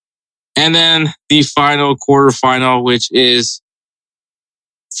 And then the final quarterfinal, which is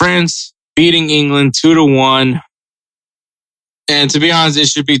France beating England 2-1. And to be honest, it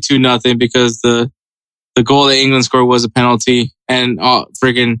should be 2-0 because the goal that England scored was a penalty. And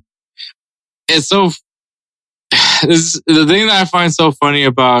it's so. The thing that I find so funny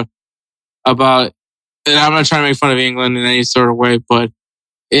about, and I'm not trying to make fun of England in any sort of way, but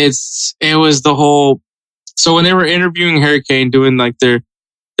it was the whole. So when they were interviewing Harry Kane, doing like their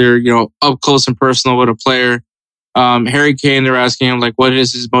up close and personal with a player, Harry Kane, they're asking him like, what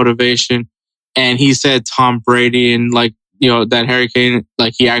is his motivation? And he said Tom Brady, and like, that Harry Kane,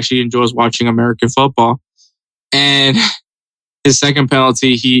 like, he actually enjoys watching American football. And his second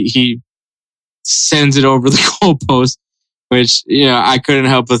penalty, he sends it over the goalpost, which, I couldn't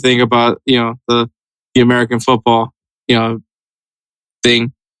help but think about, the American football,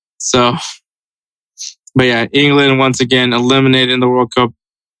 thing. So, but yeah, England once again eliminated in the World Cup.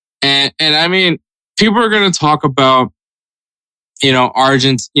 And I mean, people are going to talk about,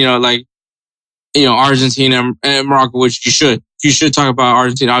 Argentina and Morocco, which you should. You should talk about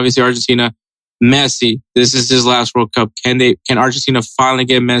Argentina. Obviously, Argentina, Messi. This is his last World Cup. Can Argentina finally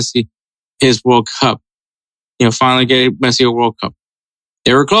get Messi his World Cup? Finally get Messi a World Cup.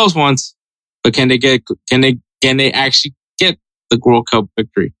 They were close once, but can they actually get the World Cup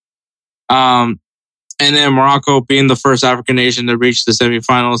victory? And then Morocco being the first African nation to reach the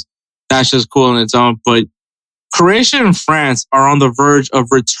semifinals, that's just cool in its own. But Croatia and France are on the verge of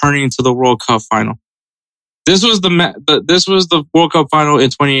returning to the World Cup final. This was the World Cup final in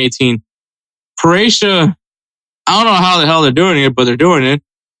 2018. Croatia, I don't know how the hell they're doing it, but they're doing it.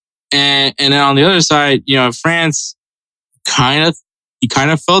 And then on the other side, France kind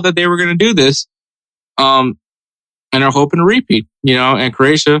of felt that they were going to do this, and are hoping to repeat. And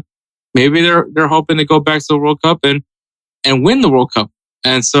Croatia, maybe they're hoping to go back to the World Cup and win the World Cup.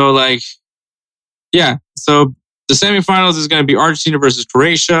 And so, like, yeah. So the semifinals is going to be Argentina versus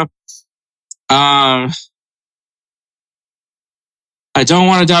Croatia. I don't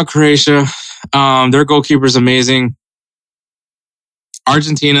want to doubt Croatia. Their goalkeeper is amazing.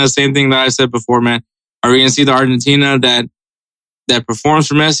 Argentina, same thing that I said before, man. Are we going to see the Argentina that performs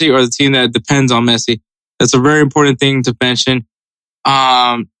for Messi, or the team that depends on Messi? That's a very important thing to mention.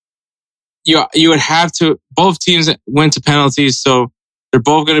 You would have to. Both teams went to penalties, so they're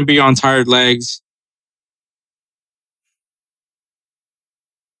both going to be on tired legs.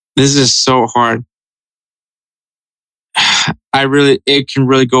 This is so hard. It can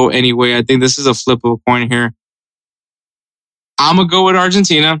really go any way. I think this is a flip of a coin here. I'm going to go with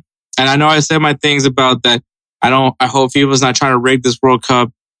Argentina. And I know I said my things about that. I hope FIFA's not trying to rig this World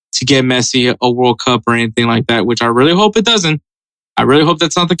Cup to get Messi a World Cup or anything like that, which I really hope it doesn't. I really hope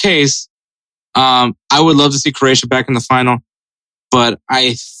that's not the case. I would love to see Croatia back in the final, but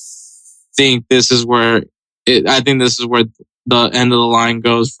I think this is where the end of the line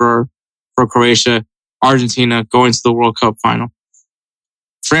goes for Croatia. Argentina going to the World Cup final.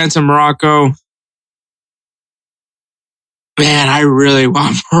 France and Morocco. Man, I really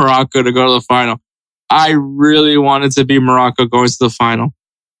want Morocco to go to the final. I really want it to be Morocco going to the final.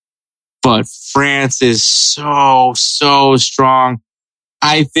 But France is so strong.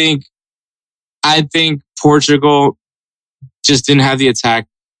 I think Portugal just didn't have the attack.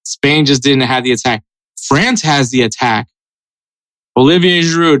 Spain just didn't have the attack. France has the attack. Olivier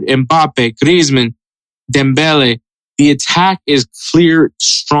Giroud, Mbappe, Griezmann, Dembele. The attack is clear,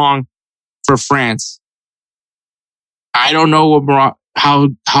 strong for France. I don't know how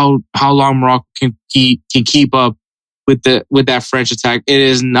long Morocco can keep up with that French attack.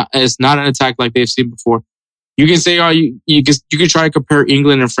 It's not an attack like they've seen before. You can say, you can try to compare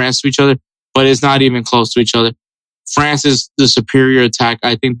England and France to each other, but it's not even close to each other. France is the superior attack.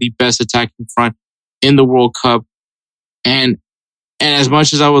 I think the best attacking front in the World Cup. And as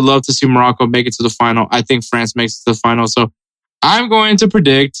much as I would love to see Morocco make it to the final, I think France makes it to the final. So I'm going to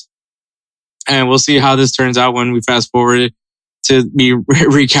predict, and we'll see how this turns out when we fast forward to me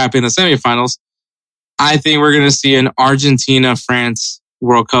recapping the semifinals. I think we're going to see an Argentina-France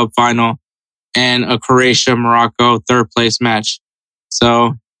World Cup final and a Croatia-Morocco third place match.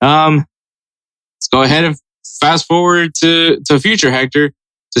 So let's go ahead and fast forward to future, Hector,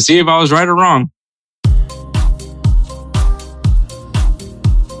 to see if I was right or wrong.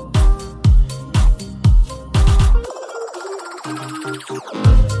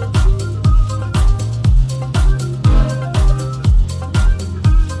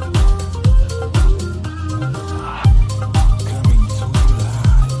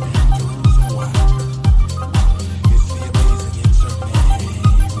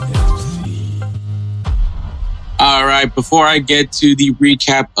 All right, before I get to the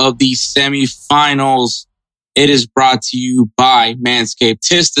recap of the semifinals, it is brought to you by Manscaped.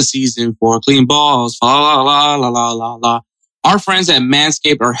 'Tis the season for clean balls. La, la, la, la, la, la. Our friends at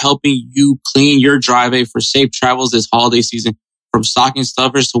Manscaped are helping you clean your driveway for safe travels this holiday season. From stocking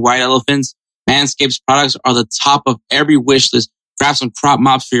stuffers to white elephants, Manscaped's products are the top of every wish list. Grab some crop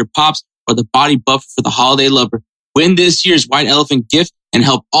mops for your pops or the body buffer for the holiday lover. Win this year's white elephant gift and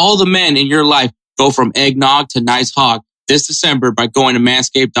help all the men in your life go from eggnog to nice hog this December by going to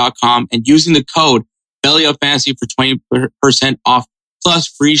manscaped.com and using the code BellyUpFantasy for 20% off plus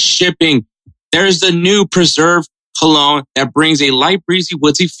free shipping. There's the new Preserve cologne that brings a light, breezy,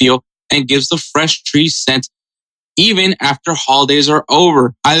 woodsy feel and gives the fresh tree scent even after holidays are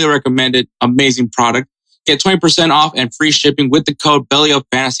over. Highly recommended. Amazing product. Get 20% off and free shipping with the code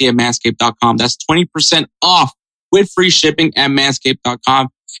BellyUpFantasy at manscaped.com. That's 20% off with free shipping at manscaped.com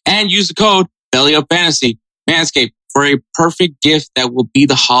and use the code BellyUpFantasy. Manscaped, for a perfect gift that will be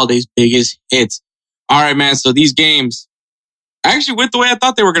the holidays' biggest hits. All right, man. So these games actually went the way I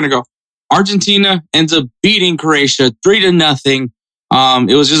thought they were going to go. Argentina ends up beating Croatia 3-0.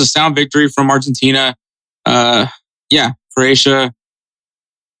 It was just a sound victory from Argentina. Croatia.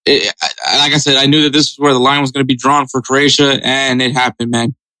 Like I said, I knew that this was where the line was going to be drawn for Croatia, and it happened,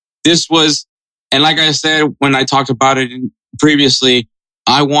 man. And like I said, when I talked about it previously,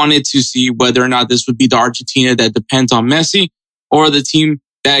 I wanted to see whether or not this would be the Argentina that depends on Messi or the team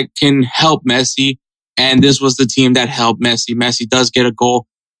that can help Messi. And this was the team that helped Messi. Messi does get a goal,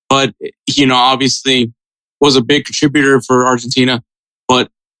 but, obviously was a big contributor for Argentina.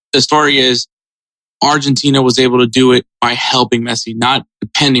 But the story is Argentina was able to do it by helping Messi, not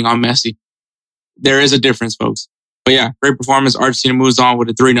depending on Messi. There is a difference, folks. But yeah, great performance. Argentina moves on with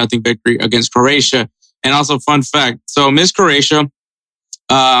a 3-0 victory against Croatia. And also, fun fact. So Miss Croatia,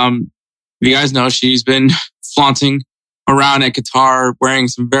 you guys know she's been flaunting around at Qatar, wearing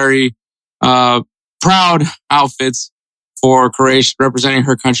some very proud outfits for Croatia, representing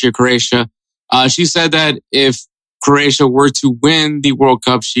her country of Croatia. She said that if Croatia were to win the World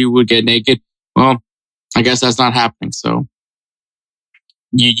Cup, she would get naked. Well, I guess that's not happening. So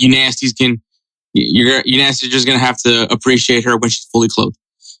you nasties you're just going to have to appreciate her when she's fully clothed.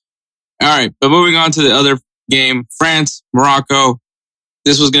 All right. But moving on to the other game, France, Morocco.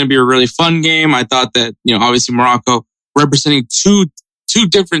 This was going to be a really fun game. I thought that, obviously Morocco representing two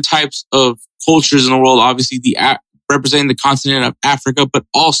different types of cultures in the world. Obviously representing the continent of Africa, but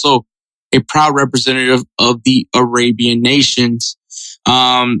also a proud representative of the Arabian nations.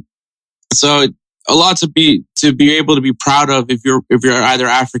 So a lot to be able to be proud of if you're either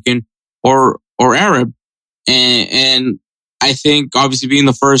African or Arab. And I think obviously being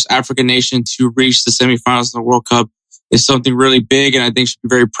the first African nation to reach the semifinals of the World Cup is something really big, and I think should be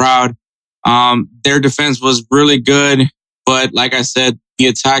very proud. Their defense was really good, but like I said, the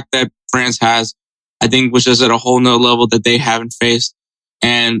attack that France has, I think was just at a whole nother level that they haven't faced.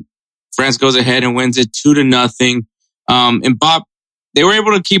 And France goes ahead and wins it 2-0. Mbappe, they were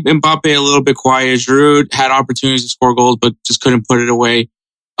able to keep Mbappe a little bit quiet. Giroud had opportunities to score goals, but just couldn't put it away.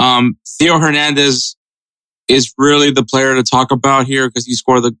 Theo Hernandez is really the player to talk about here because he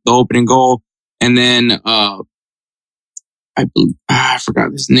scored the opening goal. And then, I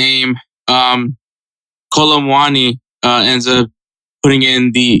forgot his name. Colomwani, ends up putting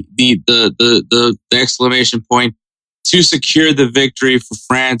in the exclamation point to secure the victory for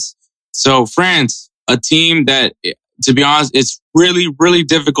France. So France, a team that, to be honest, it's really, really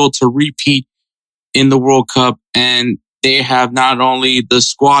difficult to repeat in the World Cup. And they have not only the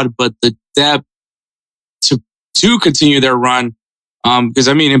squad, but the depth to continue their run. Because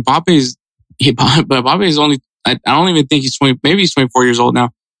I mean, Mbappe's only, I don't even think he's 20, maybe he's 24 years old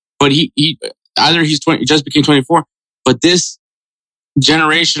now, but he either he's 20, just became 24, but this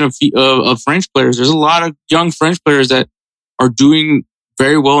generation of French players, there's a lot of young French players that are doing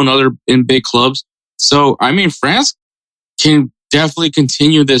very well in big clubs. So, I mean, France can definitely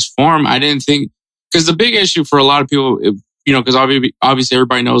continue this form. I didn't think, because the big issue for a lot of people, because obviously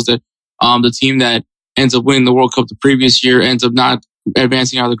everybody knows that the team that ends up winning the World Cup the previous year ends up not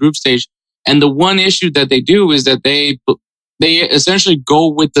advancing out of the group stage. And the one issue that they do is that they essentially go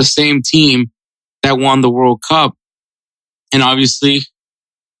with the same team that won the World Cup. And obviously,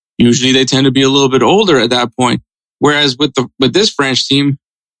 usually they tend to be a little bit older at that point. Whereas with this French team,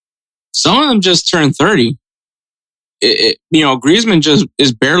 some of them just turned 30. Griezmann just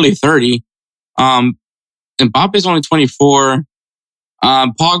is barely 30. Mbappe's only 24.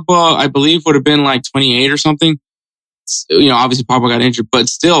 Pogba, I believe, would have been like 28 or something. Obviously Pogba got injured, but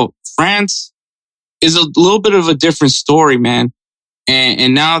still, France is a little bit of a different story, man.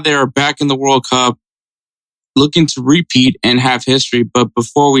 And now they're back in the World Cup, looking to repeat and have history. But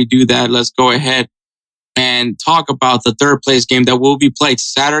before we do that, let's go ahead and talk about the third place game that will be played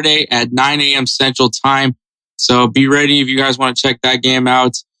Saturday at 9 a.m. Central Time. So be ready if you guys want to check that game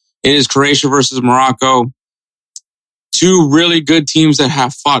out. It is Croatia versus Morocco. Two really good teams that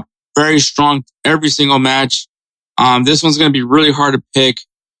have fought very strong every single match. This one's going to be really hard to pick.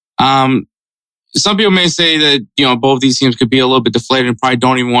 Some people may say that, both these teams could be a little bit deflated and probably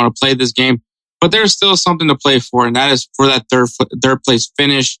don't even want to play this game, but there's still something to play for, and that is for that third place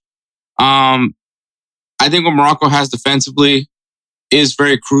finish. I think what Morocco has defensively is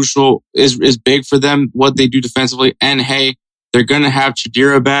very crucial, is big for them, what they do defensively. And hey, they're going to have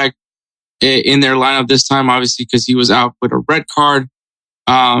Chidira back in their lineup this time, obviously, because he was out with a red card.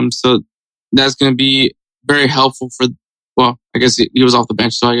 So that's going to be very helpful I guess he was off the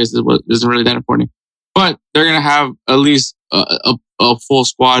bench, so I guess it isn't really that important. But they're going to have at least a full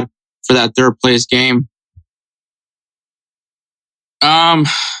squad for that third place game.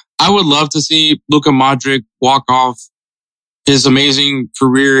 I would love to see Luka Modric walk off his amazing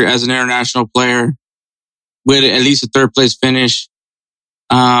career as an international player with at least a third place finish.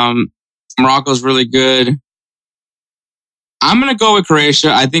 Morocco's really good. I'm going to go with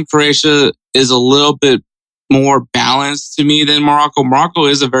Croatia. I think Croatia is a little bit more balanced to me than Morocco. Morocco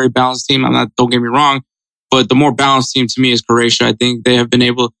is a very balanced team. Don't get me wrong, but the more balanced team to me is Croatia. I think they have been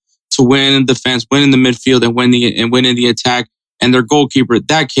able to win in defense, win in the midfield, and win in the attack. And their goalkeeper,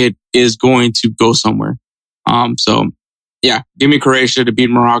 that kid is going to go somewhere. So yeah, give me Croatia to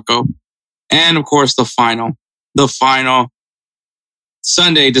beat Morocco. And of course, the final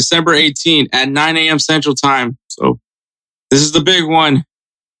Sunday, December 18th at 9 a.m. Central Time. So this is the big one.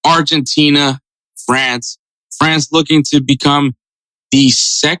 Argentina, France. France looking to become the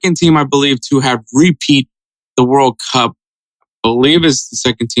second team, I believe, to have repeat the World Cup. I believe it's the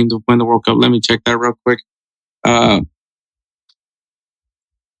second team to win the World Cup. Let me check that real quick.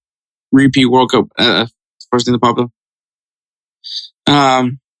 Repeat World Cup. First thing to pop up.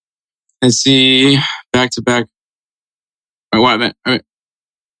 Let's see. Back to back. Wait a minute.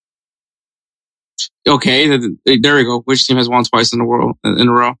 Okay, there we go. Which team has won twice in a row?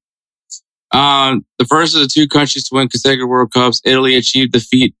 The first of the two countries to win consecutive World Cups, Italy achieved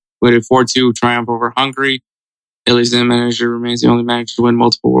defeat with a 4-2 triumph over Hungary. Italy's then manager remains the only manager to win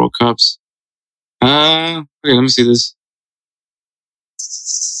multiple World Cups. Okay, let me see this.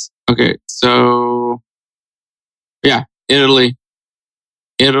 Okay, so yeah, Italy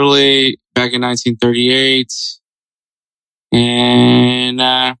back in 1938, and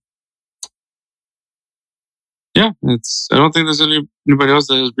yeah, I don't think there's anybody else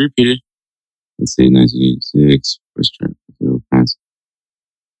that has repeated. Let's see, 1986, first turn, France.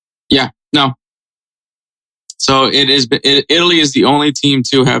 Yeah, no. So Italy is the only team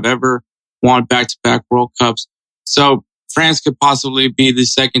to have ever won back-to-back World Cups. So France could possibly be the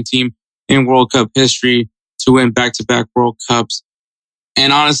second team in World Cup history to win back-to-back World Cups.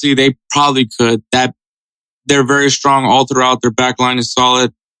 And honestly, they probably could. They're very strong all throughout. Their back line is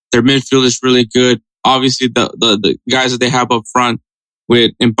solid. Their midfield is really good. Obviously, the guys that they have up front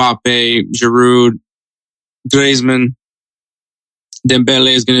with Mbappe, Giroud, Griezmann,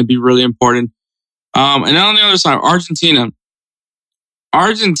 Dembele is going to be really important. And then on the other side, Argentina.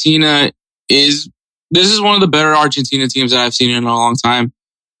 Argentina this is one of the better Argentina teams that I've seen in a long time.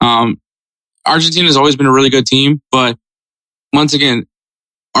 Argentina has always been a really good team, but once again,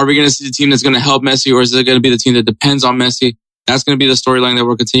 are we going to see the team that's going to help Messi, or is it going to be the team that depends on Messi? That's going to be the storyline that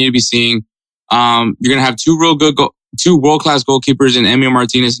we'll continue to be seeing. You're going to have two world-class goalkeepers in Emil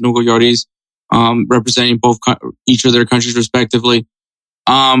Martinez and Hugo Lloris. representing each of their countries respectively.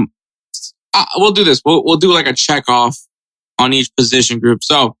 We'll do this. We'll do like a check off on each position group.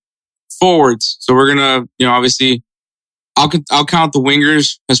 So forwards. So we're gonna, obviously, I'll count the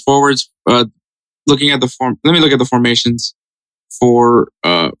wingers as forwards. Looking at let me look at the formations for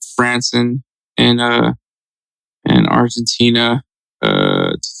France and Argentina.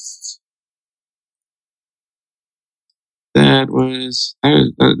 That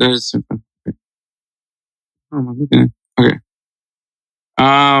is simple. Okay. What am I looking at? Okay.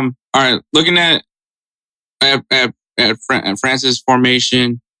 All right. Looking at France's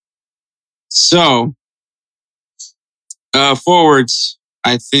formation. So, forwards,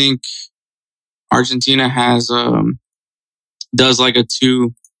 I think Argentina does like a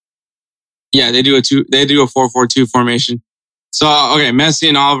 2. Yeah, they do a 4-4-2 formation. So, okay, Messi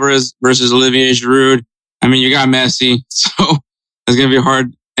and Alvarez versus Olivier Giroud. I mean, you got Messi, so that's going to be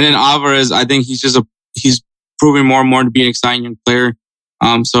hard. And then Alvarez, I think he's proving more and more to be an exciting young player.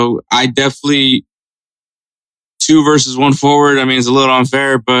 So I definitely 2 versus 1 forward. I mean, it's a little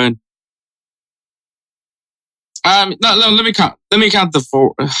unfair, but no, let me count the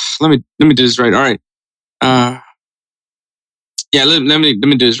 4. Let me do this right. All right. Yeah, let me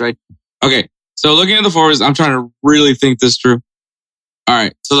do this right. Okay. So looking at the forwards, I'm trying to really think this through. All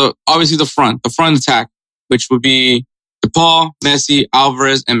right. So obviously the front attack, which would be DePaul, Messi,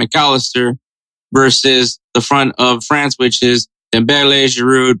 Alvarez, and McAllister versus the front of France, which is Dembele,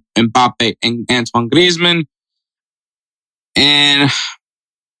 Giroud, Mbappe, and Antoine Griezmann. And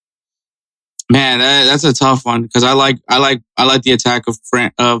man, that's a tough one because I like the attack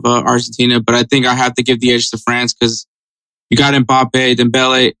of Argentina, but I think I have to give the edge to France because you got Mbappe,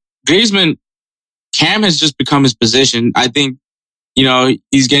 Dembele, Griezmann. Cam has just become his position. I think,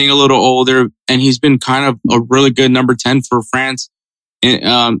 he's getting a little older and he's been kind of a really good number 10 for France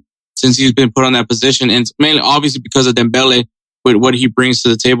since he's been put on that position. And mainly obviously because of Dembele with what he brings to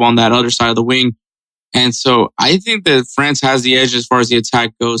the table on that other side of the wing. And so I think that France has the edge as far as the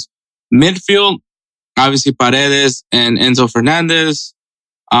attack goes. Midfield, obviously Paredes and Enzo Fernandez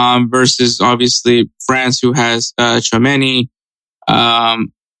versus obviously France who has Tchouaméni.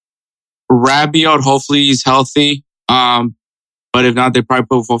 Rabiot, hopefully he's healthy. But if not, they probably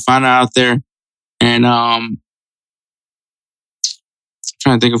put Fofana out there. And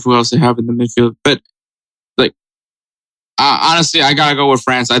trying to think of who else they have in the midfield. But honestly, I gotta go with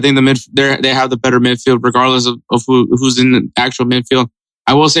France. I think they have the better midfield, regardless of who's in the actual midfield.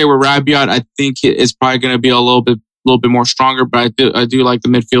 I will say with Rabiot, I think it's probably going to be a little bit more stronger, but I do like the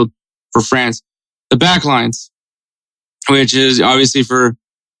midfield for France. The back lines, which is obviously for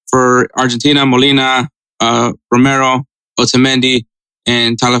Argentina, Molina, Romero, Otamendi,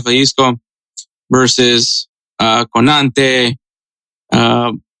 and Tagliafico versus Konate,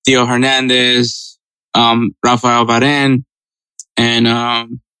 Theo Hernandez, Rafael Varane, and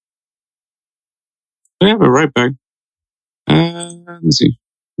they have a right back. Let's see.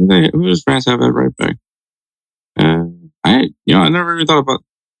 Who does France have at right back? I never even thought about.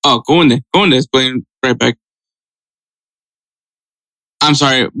 Oh, Koundé. Koundé is playing right back. I'm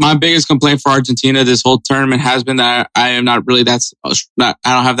sorry. My biggest complaint for Argentina this whole tournament has been that I am not really I don't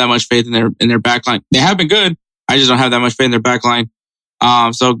have that much faith in their back line. They have been good. I just don't have that much faith in their back line.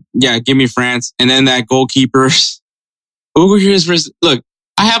 So yeah, give me France. And then that goalkeepers. Hugo Lloris versus, look,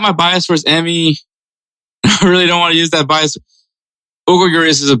 I have my bias versus Emi. I really don't want to use that bias. Hugo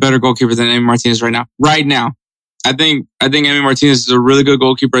Lloris is a better goalkeeper than Emi Martinez right now. Right now. I think Emi Martinez is a really good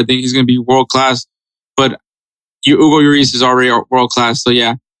goalkeeper. I think he's going to be world class, but Hugo Lloris is already world class. So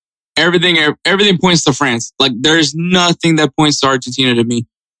yeah, everything points to France. Like there's nothing that points to Argentina to me.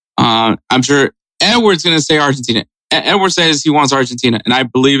 I'm sure Edward's going to say Argentina. Edward says he wants Argentina, and I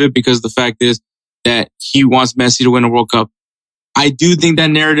believe it because the fact is that he wants Messi to win a World Cup. I do think that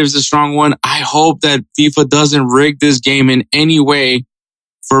narrative is a strong one. I hope that FIFA doesn't rig this game in any way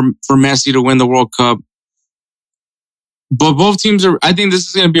for Messi to win the World Cup. But both teams I think this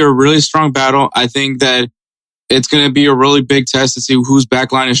is going to be a really strong battle. I think that it's going to be a really big test to see whose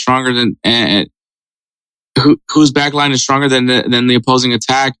backline is stronger than the opposing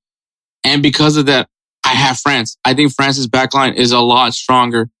attack. And because of that, I have France. I think France's backline is a lot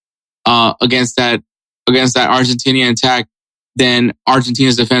stronger against that Argentinian attack than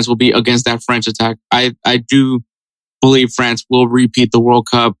Argentina's defense will be against that French attack. I do believe France will repeat the World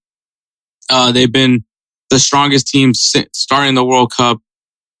Cup. They've been the strongest team starting the World Cup,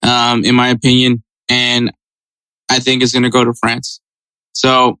 in my opinion, and I think it's going to go to France.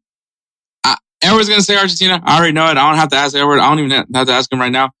 So Edward's going to say Argentina. I already know it. I don't have to ask Edward. I don't even have to ask him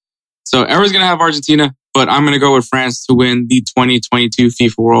right now. So Edward's going to have Argentina, but I'm going to go with France to win the 2022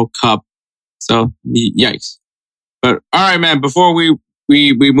 FIFA World Cup. So, yikes. But all right, man, before we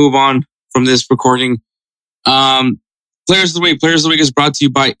move on from this recording, Players of the Week. Players of the Week is brought to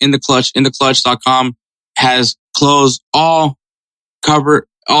you by In the Clutch. InTheClutch.com has closed all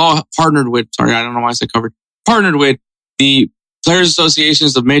partnered with, sorry, I don't know why I said covered, partnered with the Players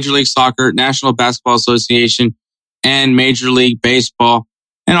Associations of Major League Soccer, National Basketball Association, and Major League Baseball,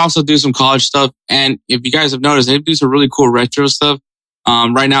 and also do some college stuff. And if you guys have noticed, they do some really cool retro stuff.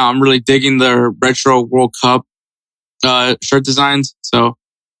 Right now, I'm really digging the retro World Cup shirt designs. So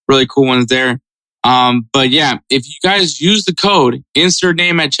really cool ones there. But yeah, if you guys use the code, insert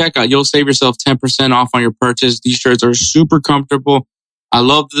name at checkout, you'll save yourself 10% off on your purchase. These shirts are super comfortable. I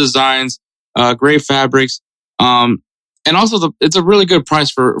love the designs, great fabrics. And also it's a really good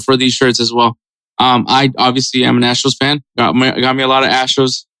price for these shirts as well. I obviously am an Astros fan. Got me a lot of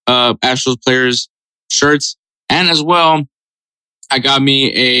Astros players shirts. And as well, I got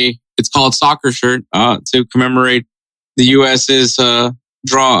me it's called soccer shirt, to commemorate the U.S.'s,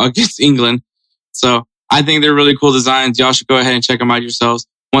 draw against England. So I think they're really cool designs. Y'all should go ahead and check them out yourselves.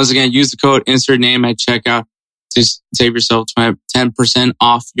 Once again, use the code insert name at checkout to save yourself 10%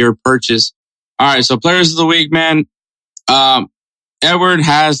 off your purchase. All right. So players of the week, man. Edward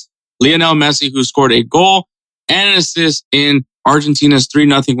has Lionel Messi, who scored a goal and an assist in Argentina's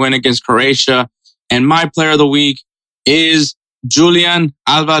 3-0 win against Croatia. And my player of the week is Julian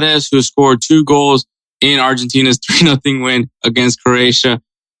Alvarez, who scored 2 goals in Argentina's 3-0 win against Croatia.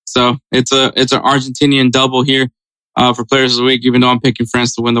 So it's an Argentinian double here, for players of the week, even though I'm picking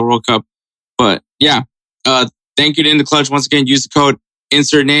France to win the World Cup. But yeah, thank you to In the Clutch. Once again, use the code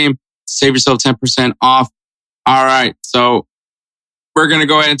insert name, save yourself 10% off. All right. So we're going to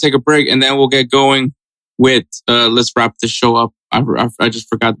go ahead and take a break, and then we'll get going with, let's wrap this show up. I just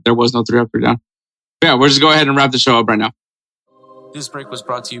forgot that there was no 3 up, 3 down. But yeah, we'll just go ahead and wrap the show up right now. This break was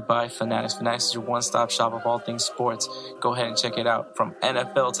brought to you by Fanatics. Fanatics is your one-stop shop of all things sports. Go ahead and check it out. From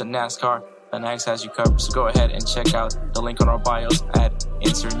NFL to NASCAR, Fanatics has you covered. So go ahead and check out the link on our bios at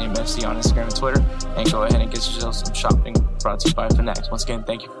insert name FC on Instagram and Twitter. And go ahead and get yourself some shopping brought to you by Fanatics. Once again,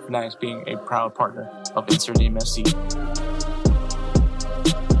 thank you for Fanatics being a proud partner of Insert Name FC.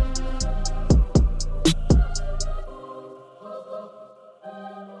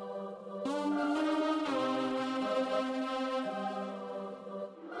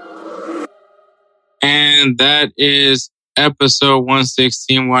 And that is episode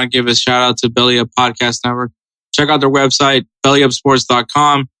 116. Want to give a shout out to Belly Up Podcast Network. Check out their website,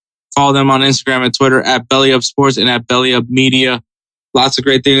 bellyupsports.com. Follow them on Instagram and Twitter at bellyupsports and at bellyupmedia. Lots of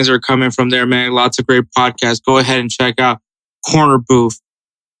great things are coming from there, man. Lots of great podcasts. Go ahead and check out Corner Booth,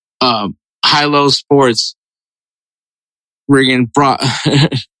 High Low Sports, the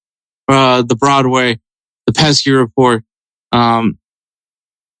Broadway, the Pesky Report,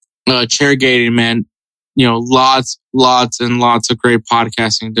 Chairgating, man. You know, lots and lots of great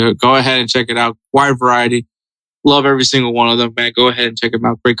podcasting. Go ahead and check it out. Wide variety. Love every single one of them, man. Go ahead and check them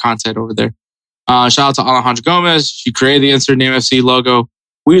out. Great content over there. Shout out to Alejandra Gomez. She created the Insert Name FC logo.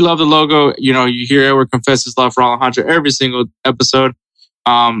 We love the logo. You know, you hear Edward confess his love for Alejandra every single episode.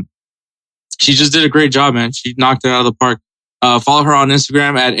 She just did a great job, man. She knocked it out of the park. Follow her on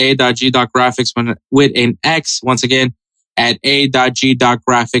Instagram at a.g.graphics with an X. Once again, at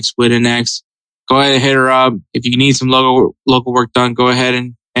a.g.graphics with an X. Go ahead and hit her up. If you need some logo work done, go ahead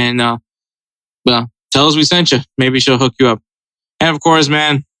and tell us we sent you. Maybe she'll hook you up. And of course,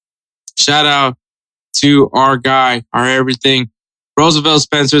 man, shout out to our guy, our everything, Roosevelt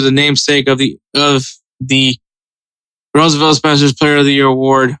Spencer, the namesake of the Roosevelt Spencer's Player of the Year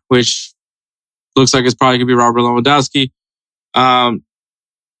award, which looks like it's probably gonna be Robert Lewandowski. And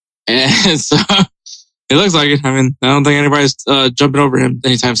so it looks like it. I mean, I don't think anybody's jumping over him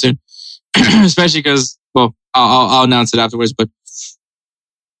anytime soon. Especially because, well, I'll announce it afterwards. But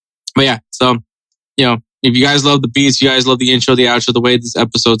yeah, so, you know, if you guys love the beats, you guys love the intro, the outro, the way this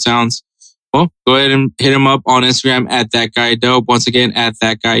episode sounds, well, go ahead and hit him up on Instagram at That Guy Dope. Once again, at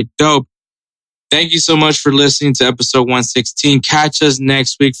That Guy Dope. Thank you so much for listening to episode 116. Catch us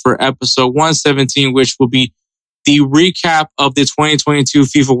next week for episode 117, which will be the recap of the 2022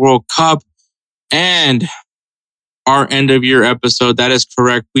 FIFA World Cup and our end of year episode. That is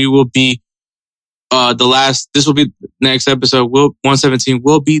correct. We will be this will be next episode. 117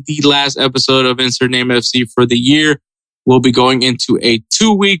 will be the last episode of Insert Name FC for the year. We'll be going into a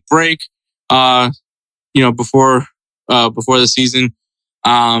 2-week break, before the season.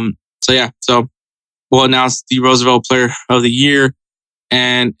 So we'll announce the Roosevelt Player of the Year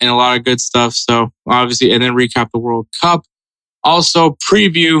and a lot of good stuff. So obviously, and then recap the World Cup. Also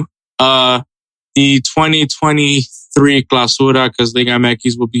preview, the 2023 Clausura, because Liga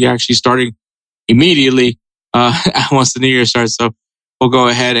MX will be actually starting immediately once the new year starts. So we'll go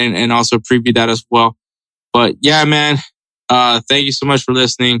ahead and also preview that as well. But yeah, man, thank you so much for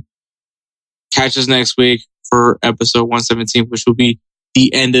listening. Catch us next week for episode 117, which will be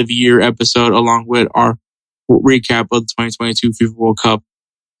the end of year episode along with our recap of the 2022 FIFA World Cup.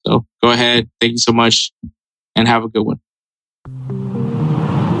 So go ahead. Thank you so much and have a good one.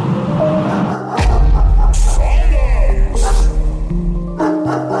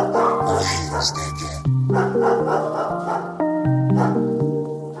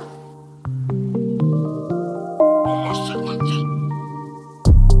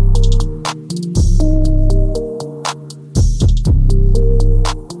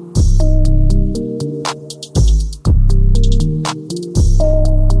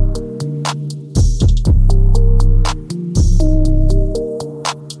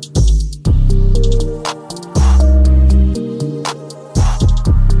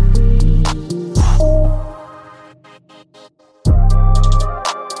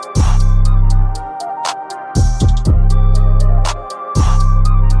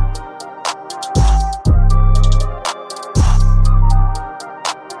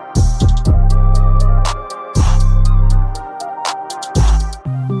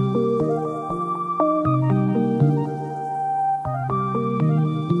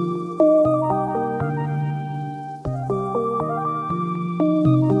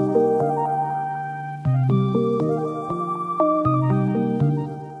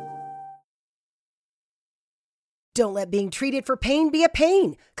 Don't let being treated for pain be a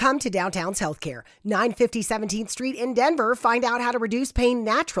pain. Come to Downtown's Healthcare, 950 17th Street in Denver. Find out how to reduce pain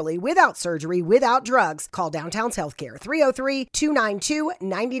naturally without surgery, without drugs. Call Downtown's Healthcare,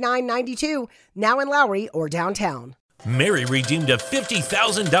 303-292-9992, now in Lowry or downtown. Mary redeemed a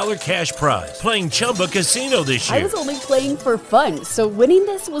 $50,000 cash prize playing Chumba Casino this year. I was only playing for fun, so winning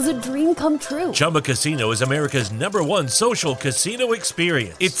this was a dream come true. Chumba Casino is America's #1 social casino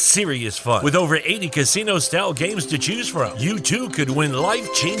experience. It's serious fun. With over 80 casino-style games to choose from, you too could win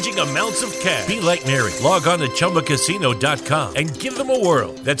life-changing amounts of cash. Be like Mary. Log on to ChumbaCasino.com and give them a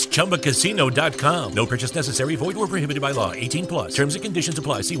whirl. That's ChumbaCasino.com. No purchase necessary. Void or prohibited by law. 18+. Terms and conditions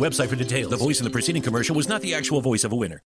apply. See website for details. The voice in the preceding commercial was not the actual voice of a winner.